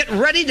 Get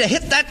ready to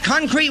hit that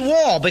concrete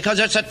wall, because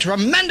it's a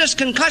tremendous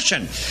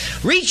concussion.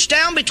 Reach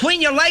down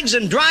between your legs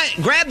and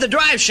grab the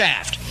drive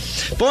shaft.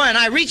 Boy, and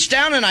I reached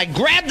down and I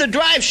grabbed the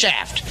drive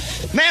shaft.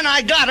 Man,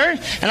 I got her,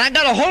 and I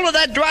got a hold of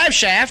that drive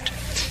shaft.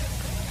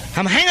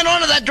 I'm hanging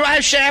on to that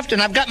drive shaft,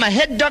 and I've got my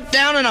head ducked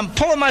down, and I'm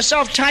pulling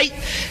myself tight,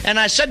 and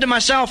I said to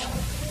myself,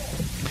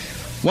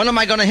 when am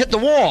I going to hit the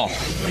wall?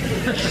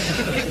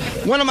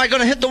 When am I going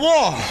to hit the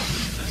wall?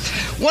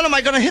 When am I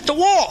going to hit the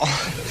wall?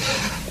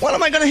 When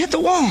am I going to hit the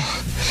wall?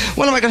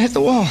 When am I going to hit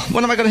the wall?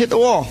 When am I going to hit the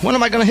wall? When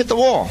am I going to hit the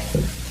wall?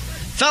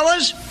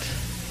 Fellas,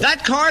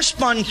 that car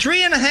spun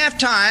 3.5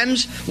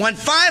 times, went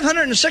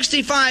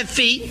 565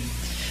 feet,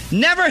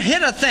 never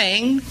hit a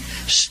thing,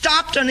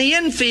 stopped on the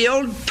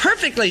infield,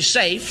 perfectly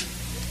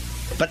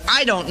safe, but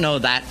I don't know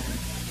that.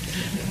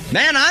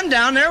 Man, I'm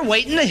down there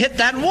waiting to hit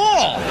that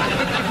wall.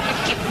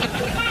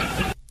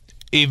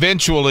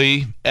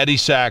 Eventually, Eddie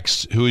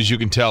Sachs, who, as you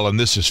can tell, and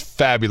this is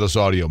fabulous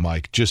audio,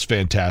 Mike, just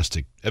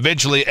fantastic.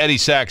 Eventually, Eddie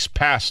Sachs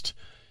passed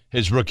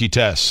his rookie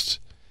test,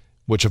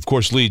 which, of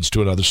course, leads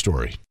to another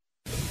story.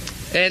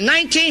 In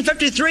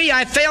 1953,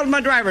 I failed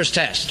my driver's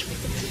test.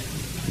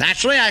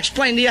 Naturally, I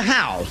explained to you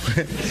how.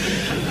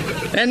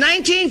 In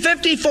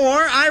 1954,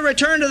 I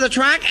returned to the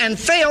track and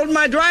failed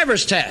my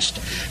driver's test.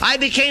 I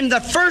became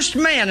the first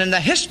man in the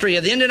history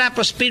of the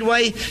Indianapolis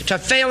Speedway to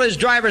fail his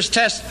driver's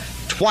test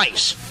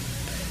twice.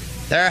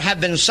 There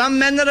have been some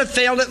men that have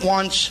failed it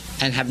once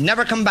and have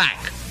never come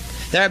back.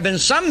 There have been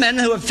some men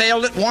who have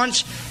failed it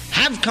once,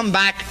 have come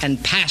back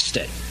and passed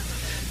it.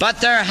 But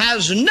there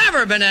has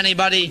never been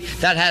anybody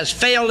that has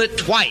failed it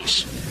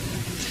twice.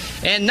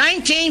 In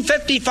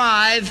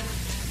 1955,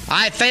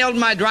 I failed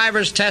my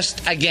driver's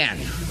test again.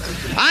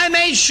 I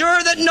made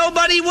sure that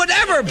nobody would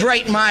ever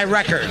break my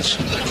records.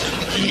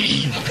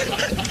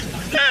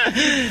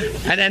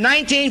 And in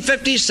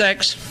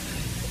 1956,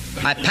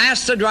 I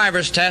passed the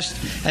driver's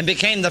test and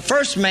became the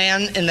first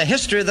man in the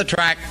history of the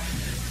track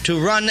to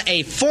run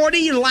a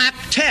 40-lap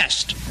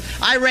test.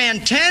 I ran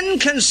 10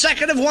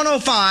 consecutive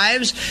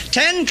 105s,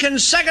 10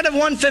 consecutive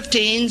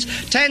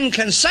 115s, 10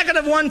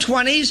 consecutive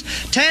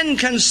 120s, 10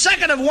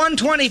 consecutive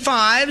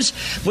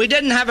 125s. We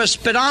didn't have a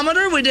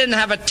speedometer, we didn't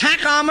have a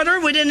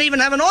tachometer, we didn't even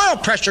have an oil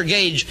pressure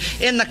gauge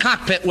in the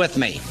cockpit with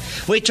me.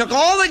 We took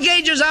all the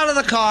gauges out of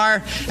the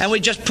car and we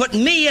just put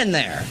me in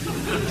there.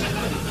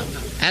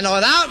 And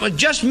with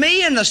just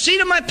me in the seat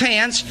of my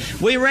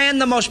pants, we ran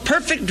the most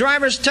perfect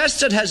driver's test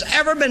that has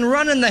ever been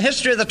run in the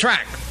history of the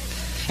track.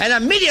 And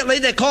immediately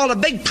they called a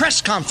big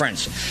press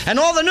conference. And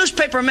all the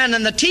newspaper men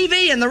and the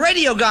TV and the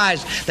radio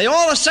guys, they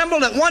all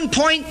assembled at one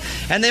point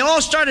and they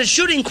all started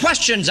shooting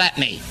questions at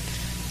me.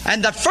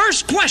 And the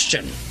first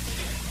question,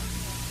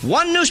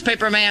 one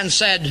newspaper man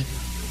said,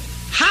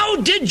 "How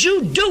did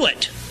you do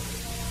it?"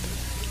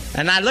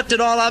 And I looked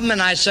at all of them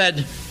and I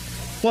said,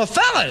 "Well,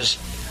 fellas,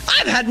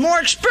 I've had more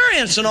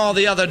experience than all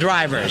the other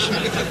drivers.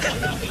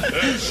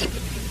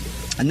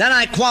 And then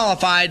I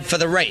qualified for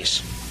the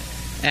race,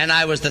 and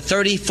I was the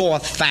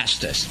 34th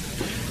fastest.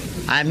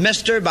 I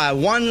missed her by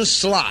one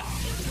slot.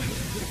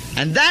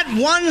 And that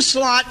one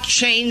slot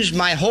changed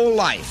my whole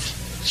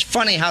life. It's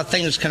funny how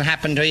things can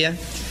happen to you.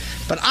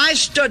 But I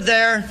stood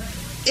there.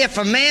 If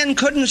a man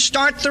couldn't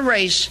start the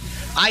race,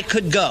 I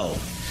could go.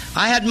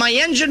 I had my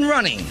engine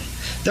running.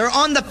 They're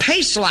on the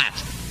pace lap.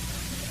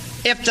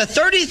 If the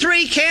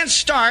 33 can't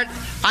start,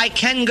 I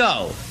can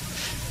go.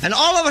 And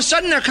all of a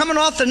sudden, they're coming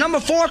off the number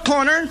 4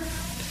 corner,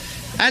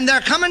 and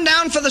they're coming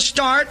down for the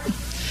start,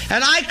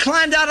 and I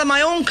climbed out of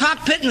my own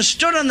cockpit and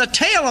stood on the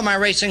tail of my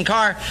racing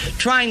car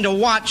trying to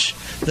watch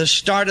the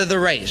start of the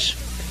race.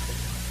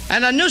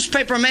 And a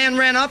newspaper man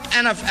ran up,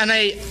 and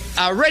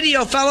a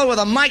radio fellow with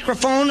a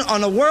microphone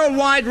on a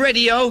worldwide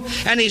radio,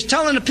 and he's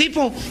telling the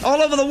people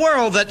all over the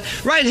world that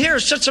right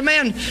here sits a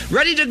man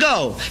ready to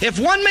go. If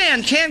one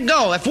man can't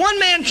go, if one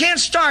man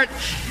can't start,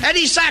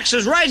 Eddie Sachs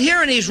is right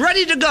here, and he's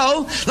ready to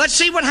go. Let's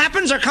see what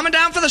happens. They're coming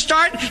down for the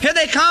start. Here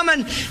they come,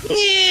 and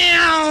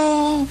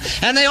meow,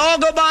 and they all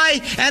go by,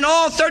 and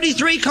all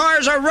 33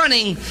 cars are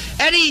running.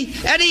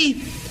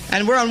 Eddie,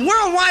 and we're on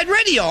worldwide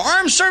radio,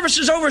 armed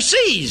services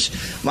overseas.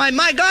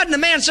 My God, and the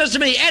man says to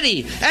me,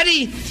 Eddie,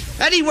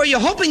 were you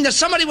hoping that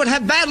somebody would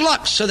have bad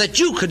luck so that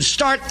you could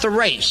start the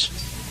race?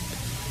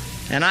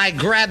 And I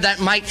grabbed that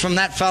mic from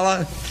that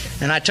fella,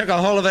 and I took a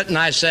hold of it, and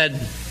I said,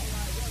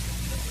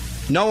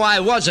 no,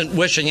 I wasn't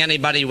wishing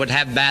anybody would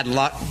have bad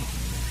luck,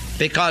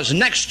 because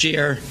next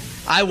year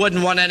I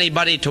wouldn't want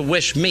anybody to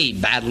wish me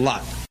bad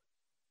luck.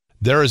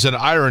 There is an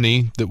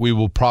irony that we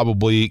will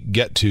probably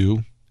get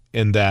to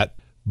in that.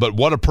 But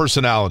what a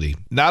personality.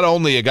 Not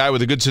only a guy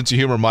with a good sense of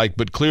humor, Mike,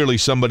 but clearly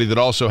somebody that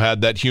also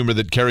had that humor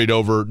that carried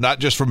over, not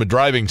just from a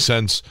driving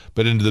sense,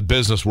 but into the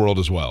business world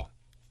as well.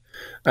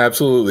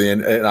 Absolutely.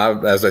 And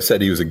as I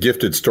said, he was a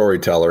gifted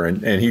storyteller,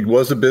 and he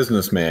was a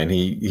businessman.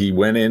 He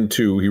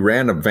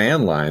ran a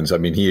van lines. I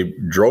mean, he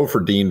drove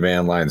for Dean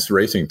Van Line's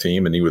racing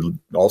team, and he would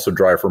also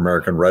drive for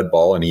American Red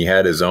Ball, and he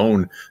had his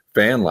own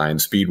van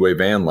lines, Speedway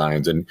Van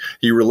Lines. And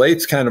he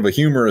relates kind of a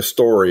humorous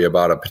story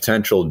about a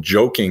potential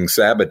joking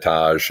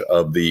sabotage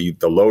of the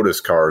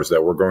Lotus cars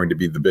that were going to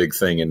be the big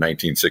thing in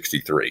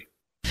 1963.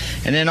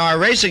 And in our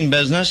racing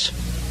business,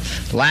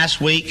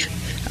 last week,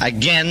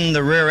 again,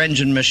 the rear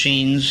engine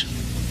machines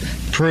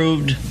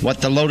proved what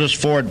the Lotus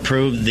Ford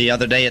proved the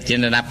other day at the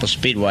Indianapolis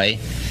Speedway,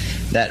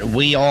 that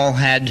we all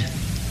had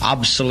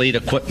obsolete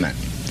equipment,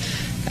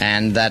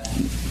 and that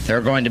there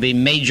are going to be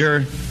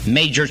major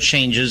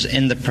changes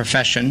in the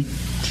profession.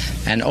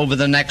 And over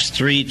the next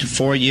 3 to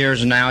 4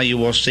 years now, you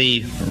will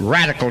see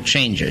radical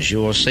changes. You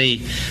will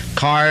see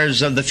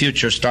cars of the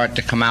future start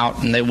to come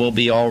out, and they will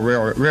be all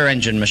rear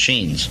engine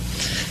machines.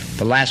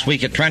 But last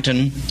week at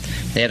Trenton,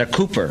 they had a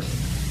Cooper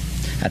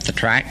at the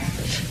track,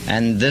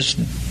 and this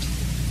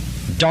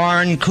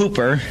darn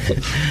Cooper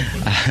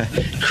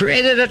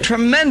created a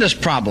tremendous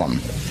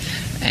problem.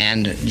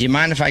 And do you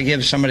mind if I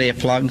give somebody a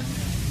plug?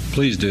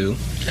 Please do.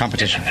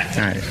 Competition.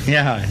 All right.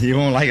 Yeah, you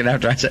won't like it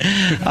after I say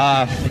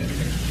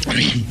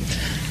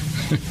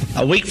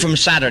a week from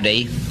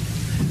Saturday,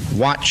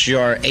 watch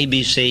your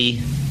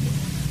ABC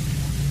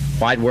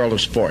Wide World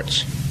of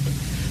Sports,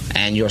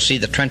 and you'll see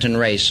the Trenton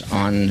race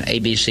on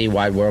ABC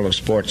Wide World of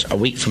Sports a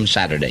week from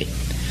Saturday.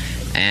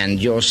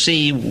 And you'll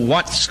see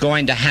what's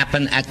going to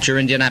happen at your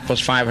Indianapolis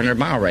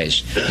 500-mile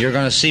race. You're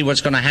going to see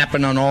what's going to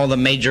happen on all the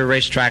major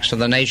racetracks of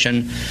the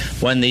nation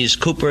when these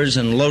Coopers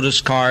and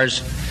Lotus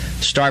cars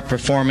start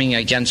performing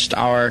against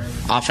our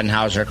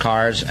Offenhauser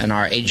cars and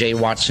our A.J.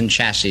 Watson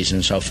chassis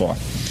and so forth.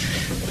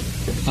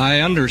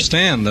 I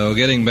understand, though,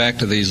 getting back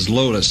to these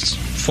Lotus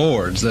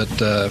Fords, that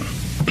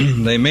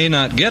they may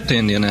not get to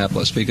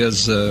Indianapolis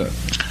because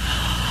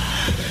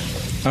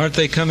aren't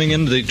they coming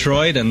into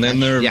Detroit, and then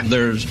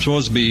they're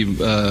supposed to be,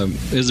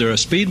 is there a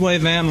Speedway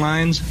Van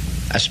Lines?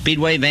 A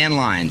Speedway Van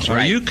Lines,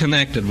 right. Are you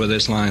connected with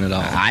this line at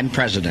all? I'm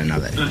president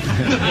of it.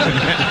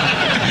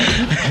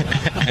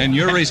 And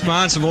you're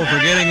responsible for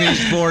getting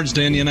these Fords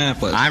to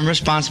Indianapolis? I'm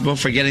responsible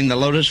for getting the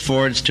Lotus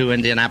Fords to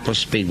Indianapolis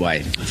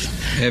Speedway.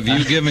 Have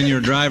you given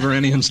your driver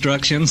any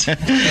instructions?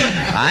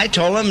 I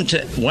told him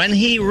when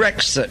he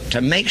wrecks it, to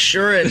make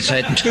sure it's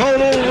a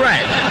total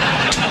wreck.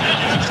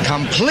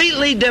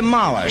 Completely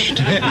demolished.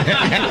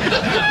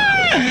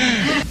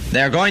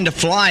 They're going to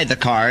fly the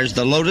cars.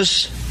 The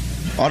Lotus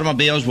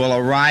automobiles will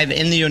arrive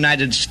in the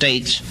United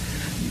States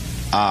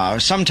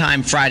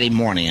sometime Friday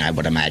morning, I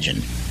would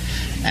imagine.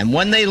 And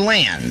when they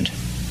land,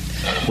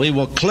 we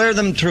will clear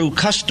them through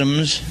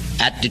customs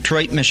at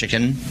Detroit,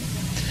 Michigan.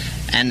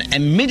 And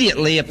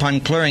immediately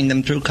upon clearing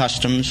them through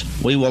customs,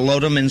 we will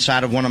load them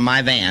inside of one of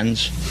my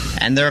vans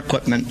and their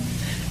equipment.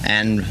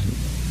 And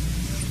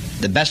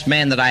the best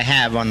man that I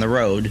have on the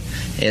road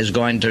is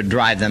going to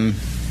drive them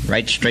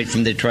right straight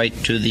from Detroit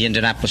to the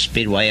Indianapolis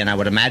Speedway, and I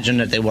would imagine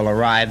that they will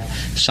arrive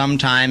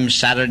sometime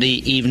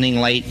Saturday evening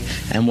late,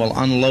 and we'll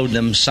unload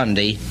them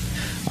Sunday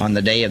on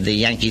the day of the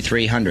Yankee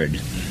 300.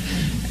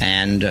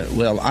 And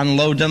we'll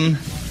unload them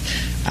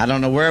I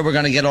don't know where we're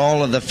going to get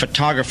all of the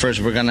photographers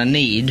we're going to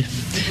need,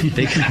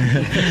 because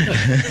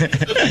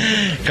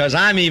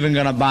I'm even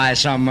going to buy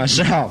some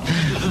myself.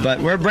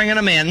 But we're bringing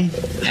them in,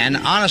 and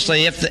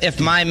honestly, if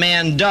my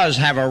man does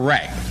have a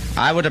wreck,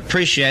 I would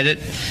appreciate it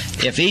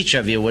if each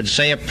of you would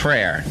say a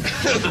prayer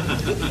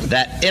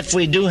that if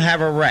we do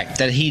have a wreck,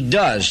 that he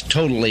does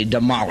totally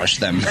demolish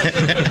them.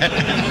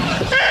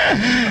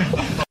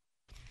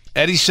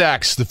 Eddie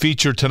Sachs, the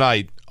feature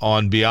tonight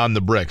on Beyond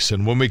the Bricks.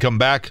 And when we come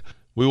back,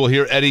 we will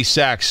hear Eddie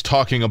Sachs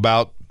talking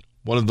about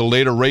one of the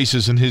later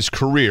races in his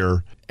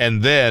career,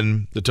 and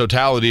then the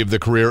totality of the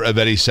career of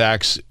Eddie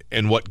Sachs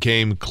and what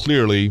came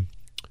clearly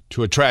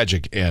to a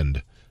tragic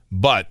end,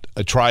 but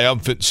a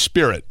triumphant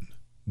spirit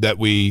that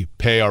we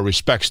pay our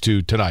respects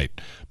to tonight.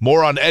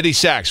 More on Eddie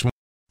Sachs.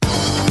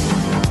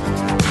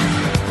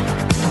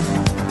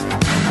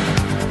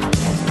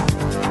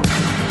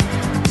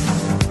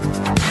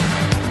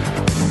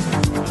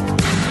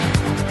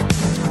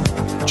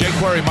 Jay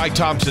Query, Mike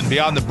Thompson,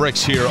 Beyond the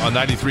Bricks here on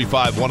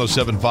 93.5,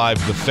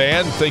 107.5 The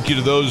Fan. Thank you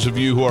to those of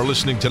you who are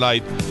listening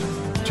tonight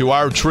to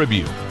our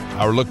tribute,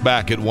 our look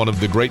back at one of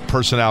the great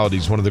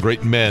personalities, one of the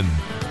great men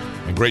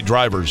and great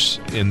drivers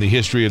in the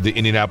history of the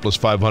Indianapolis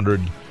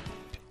 500,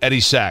 Eddie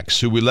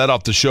Sachs, who we led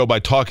off the show by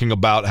talking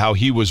about how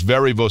he was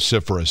very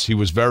vociferous. He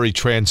was very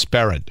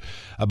transparent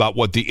about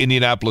what the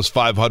Indianapolis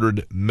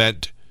 500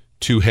 meant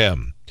to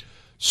him.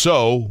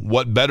 So,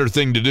 what better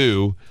thing to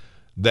do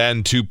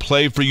than to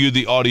play for you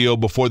the audio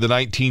before the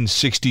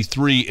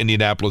 1963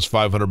 Indianapolis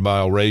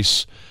 500-mile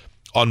race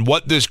on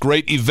what this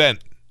great event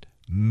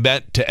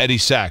meant to Eddie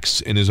Sachs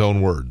in his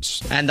own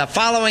words. And the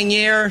following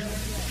year,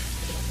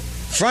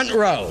 front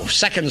row,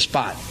 second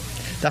spot.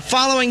 The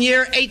following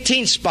year,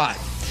 18th spot.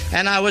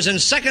 And I was in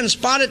second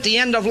spot at the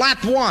end of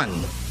lap 1.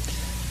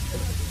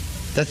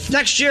 The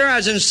next year, I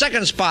was in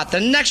second spot. The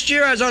next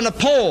year, I was on the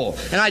pole,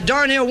 and I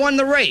darn near won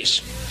the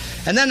race.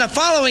 And then the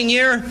following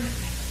year,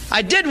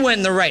 I did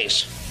win the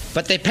race,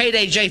 but they paid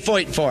A.J.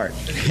 Foyt for it.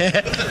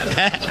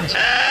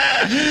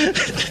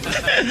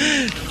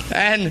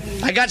 And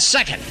I got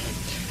second.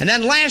 And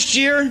then last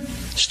year,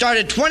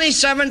 started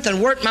 27th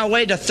and worked my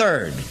way to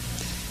third.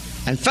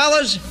 And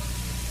fellas,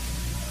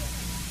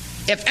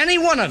 if any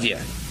one of you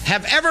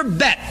have ever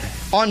bet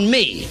on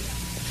me,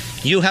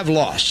 you have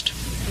lost.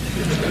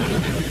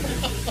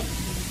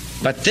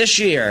 But this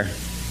year,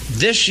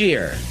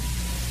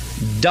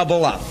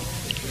 double up.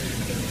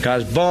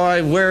 Because,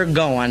 boy, we're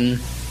going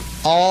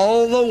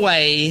all the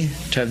way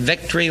to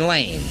victory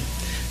lane.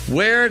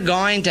 We're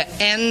going to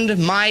end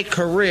my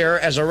career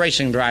as a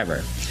racing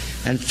driver.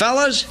 And,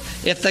 fellas,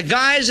 if the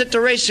guys at the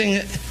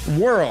racing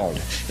world,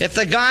 if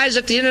the guys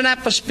at the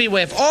Indianapolis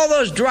Speedway, if all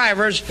those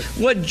drivers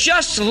would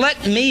just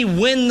let me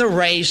win the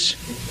race,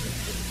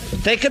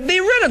 they could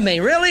be rid of me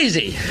real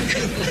easy.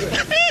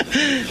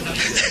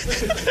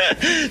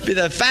 Be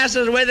the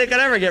fastest way they could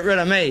ever get rid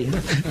of me.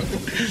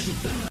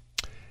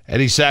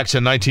 Eddie Sachs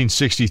in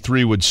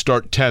 1963 would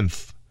start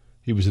 10th.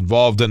 He was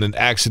involved in an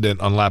accident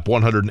on lap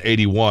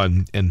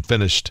 181 and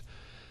finished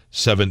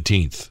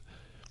 17th.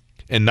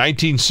 In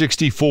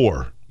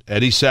 1964,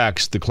 Eddie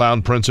Sachs, the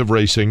Clown Prince of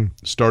Racing,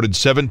 started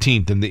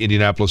 17th in the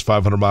Indianapolis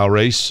 500-mile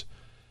race.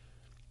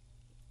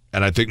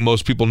 And I think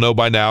most people know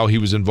by now he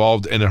was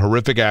involved in a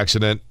horrific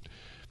accident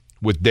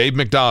with Dave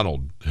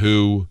McDonald,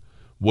 who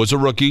was a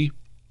rookie,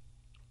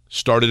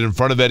 started in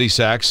front of Eddie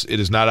Sachs. It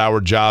is not our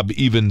job,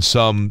 even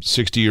some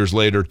 60 years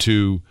later,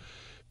 to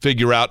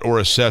figure out or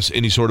assess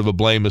any sort of a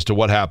blame as to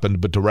what happened,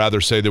 but to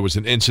rather say there was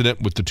an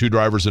incident with the two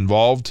drivers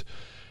involved,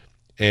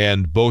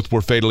 and both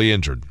were fatally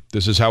injured.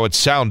 This is how it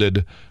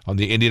sounded on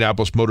the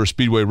Indianapolis Motor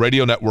Speedway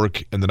radio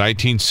network in the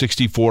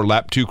 1964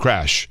 Lap 2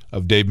 crash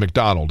of Dave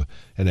McDonald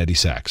and Eddie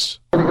Sachs.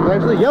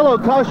 The yellow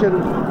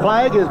caution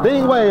flag is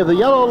being waved. The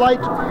yellow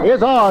light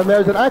is on.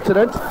 There's an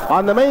accident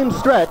on the main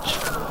stretch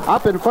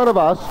up in front of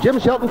us. Jim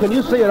Shelton, can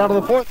you see it? Out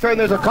of the fourth turn,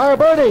 there's a car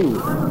burning.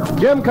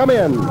 Jim, come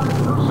in.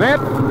 Sid,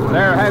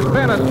 there has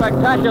been a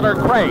spectacular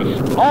crash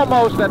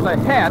almost at the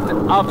head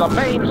of the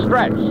main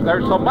stretch.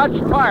 There's so much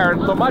fire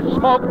and so much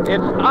smoke,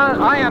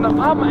 I am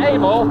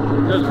unable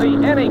to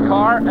see any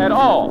car at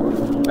all.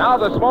 Now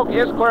the smoke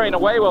is clearing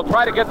away. We'll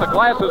try to get the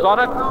glasses on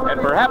it,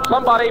 and perhaps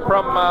somebody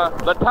from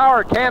the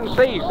tower can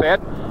see,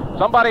 Sid.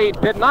 Somebody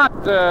did not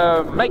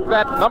make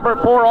that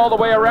number 4 all the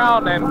way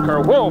around, and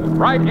kerwoom,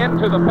 right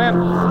into the fence,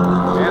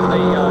 and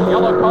the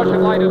yellow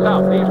caution light is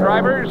out. These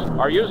drivers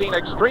are using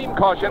extreme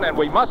caution, and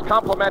we must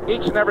compliment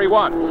each and every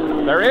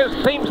one.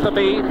 There seems to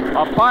be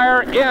a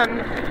fire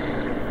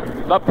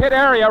in the pit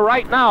area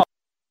right now.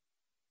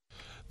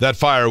 That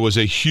fire was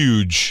a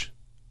huge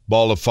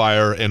ball of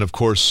fire, and of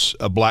course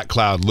a black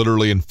cloud,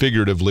 literally and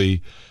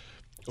figuratively,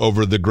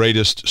 over the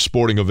greatest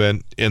sporting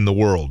event in the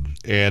world.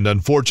 And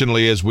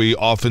unfortunately, as we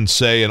often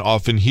say and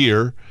often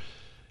hear,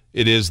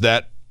 it is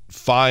that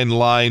fine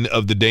line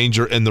of the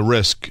danger and the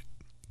risk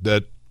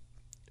that,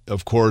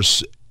 of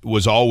course,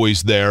 was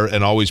always there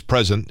and always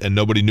present, and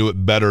nobody knew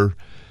it better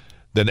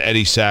than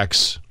Eddie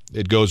Sachs.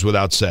 It goes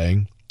without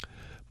saying.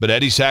 But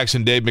Eddie Sachs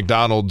and Dave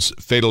McDonald's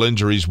fatal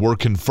injuries were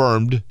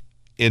confirmed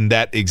in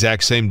that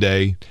exact same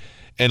day,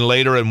 And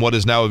later, in what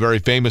is now a very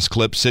famous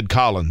clip, Sid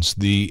Collins,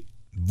 the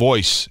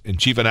voice and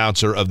chief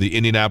announcer of the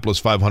Indianapolis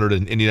 500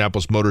 and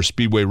Indianapolis Motor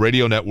Speedway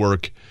Radio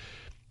Network,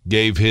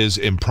 gave his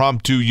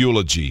impromptu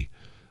eulogy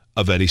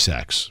of Eddie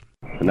Sachs.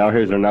 And now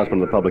here's an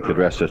announcement of the public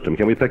address system.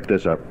 Can we pick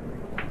this up?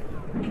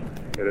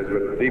 It is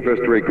with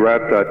deepest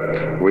regret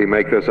that we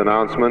make this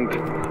announcement.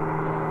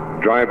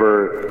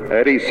 Driver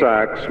Eddie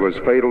Sachs was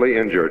fatally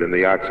injured in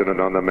the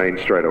accident on the main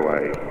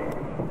straightaway.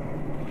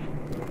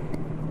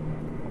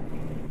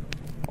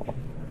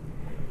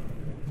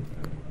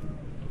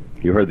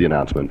 You heard the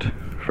announcement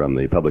from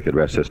the public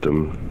address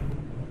system.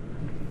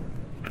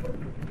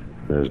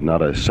 There's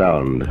not a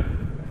sound.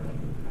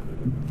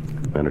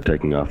 Men are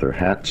taking off their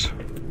hats.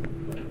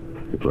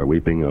 People are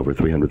weeping. Over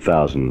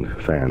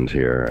 300,000 fans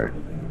here are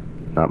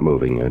not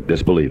moving,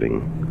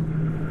 disbelieving.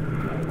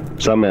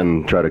 Some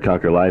men try to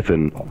conquer life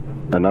in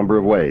a number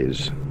of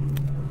ways.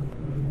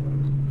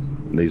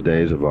 In these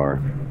days of our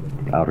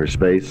outer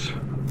space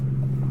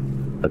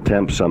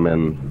attempts, some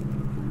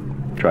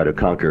men try to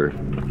conquer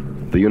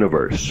the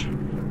universe.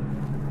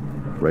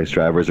 Race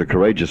drivers are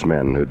courageous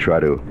men who try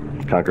to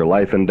conquer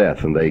life and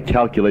death, and they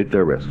calculate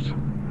their risks.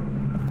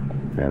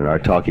 And in our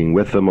talking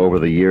with them over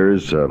the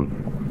years, I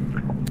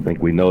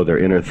think we know their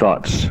inner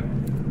thoughts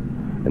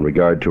in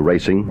regard to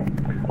racing.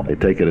 They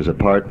take it as a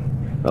part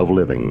of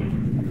living.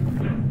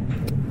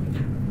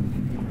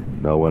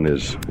 No one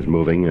is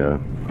moving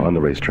on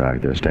the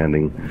racetrack. They're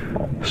standing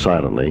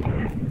silently.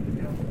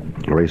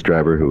 A race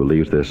driver who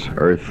leaves this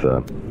earth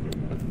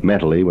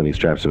mentally when he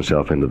straps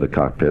himself into the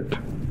cockpit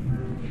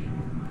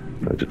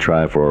to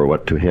try for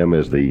what to him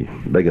is the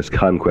biggest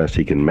conquest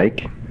he can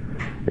make,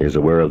 is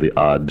aware of the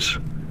odds,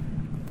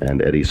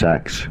 and Eddie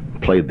Sachs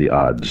played the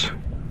odds.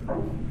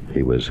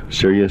 He was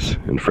serious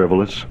and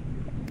frivolous.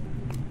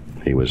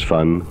 He was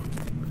fun.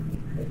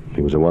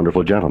 He was a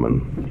wonderful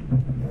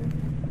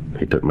gentleman.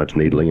 He took much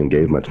needling and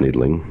gave much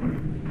needling,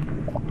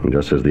 and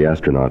just as the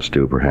astronauts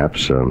do,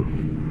 perhaps.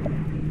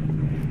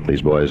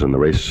 These boys on the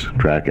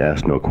racetrack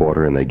ask no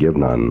quarter, and they give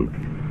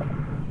none.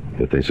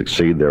 If they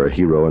succeed, they're a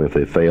hero, and if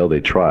they fail, they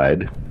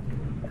tried.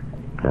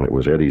 And it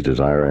was Eddie's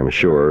desire, I'm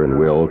sure, and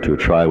will, to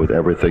try with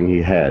everything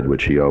he had,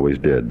 which he always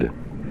did.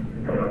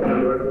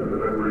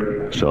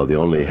 So the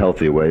only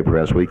healthy way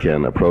perhaps we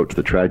can approach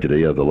the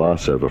tragedy of the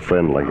loss of a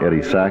friend like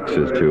Eddie Sachs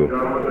is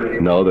to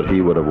know that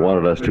he would have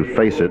wanted us to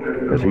face it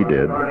as he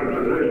did,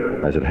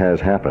 as it has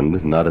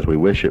happened, not as we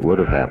wish it would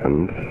have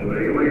happened.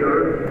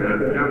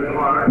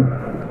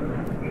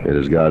 It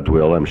is God's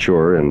will, I'm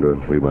sure,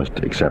 and we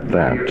must accept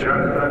that.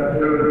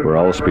 We're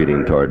all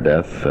speeding toward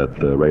death at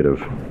the rate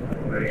of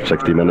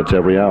 60 minutes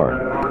every hour.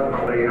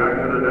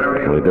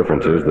 The only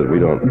difference is that we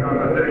don't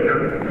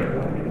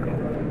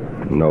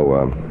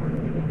know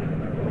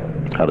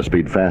how to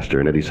speed faster,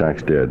 and Eddie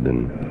Sachs did.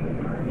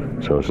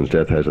 And so since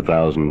death has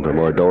 1,000 or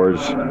more doors,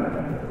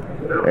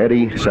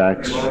 Eddie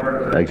Sachs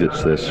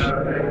exits this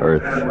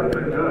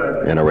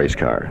earth in a race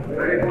car.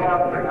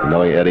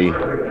 Knowing Eddie,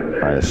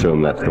 I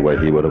assume that's the way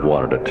he would have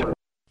wanted it.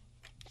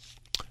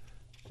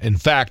 In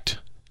fact,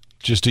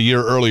 just a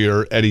year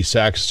earlier, Eddie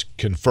Sachs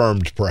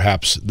confirmed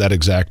perhaps that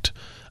exact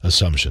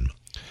assumption.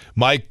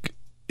 Mike,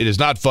 it is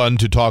not fun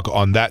to talk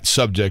on that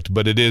subject,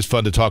 but it is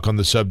fun to talk on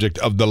the subject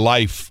of the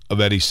life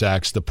of Eddie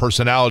Sachs, the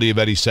personality of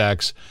Eddie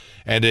Sachs,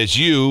 and as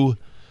you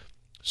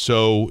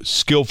so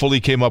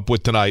skillfully came up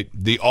with tonight,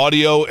 the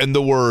audio and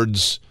the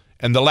words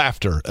and the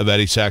laughter of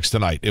Eddie Sachs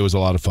tonight. It was a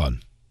lot of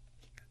fun.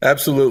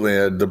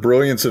 Absolutely. The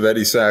brilliance of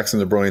Eddie Sachs and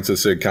the brilliance of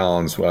Sid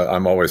Collins,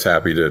 I'm always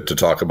happy to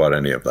talk about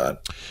any of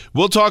that.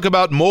 We'll talk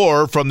about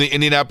more from the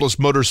Indianapolis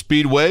Motor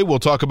Speedway. We'll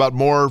talk about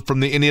more from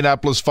the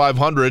Indianapolis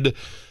 500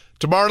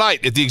 tomorrow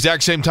night at the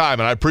exact same time.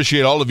 And I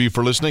appreciate all of you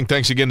for listening.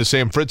 Thanks again to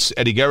Sam Fritz,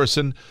 Eddie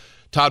Garrison,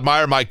 Todd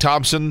Meyer, Mike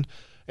Thompson,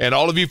 and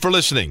all of you for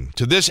listening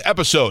to this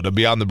episode of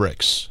Beyond the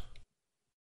Bricks.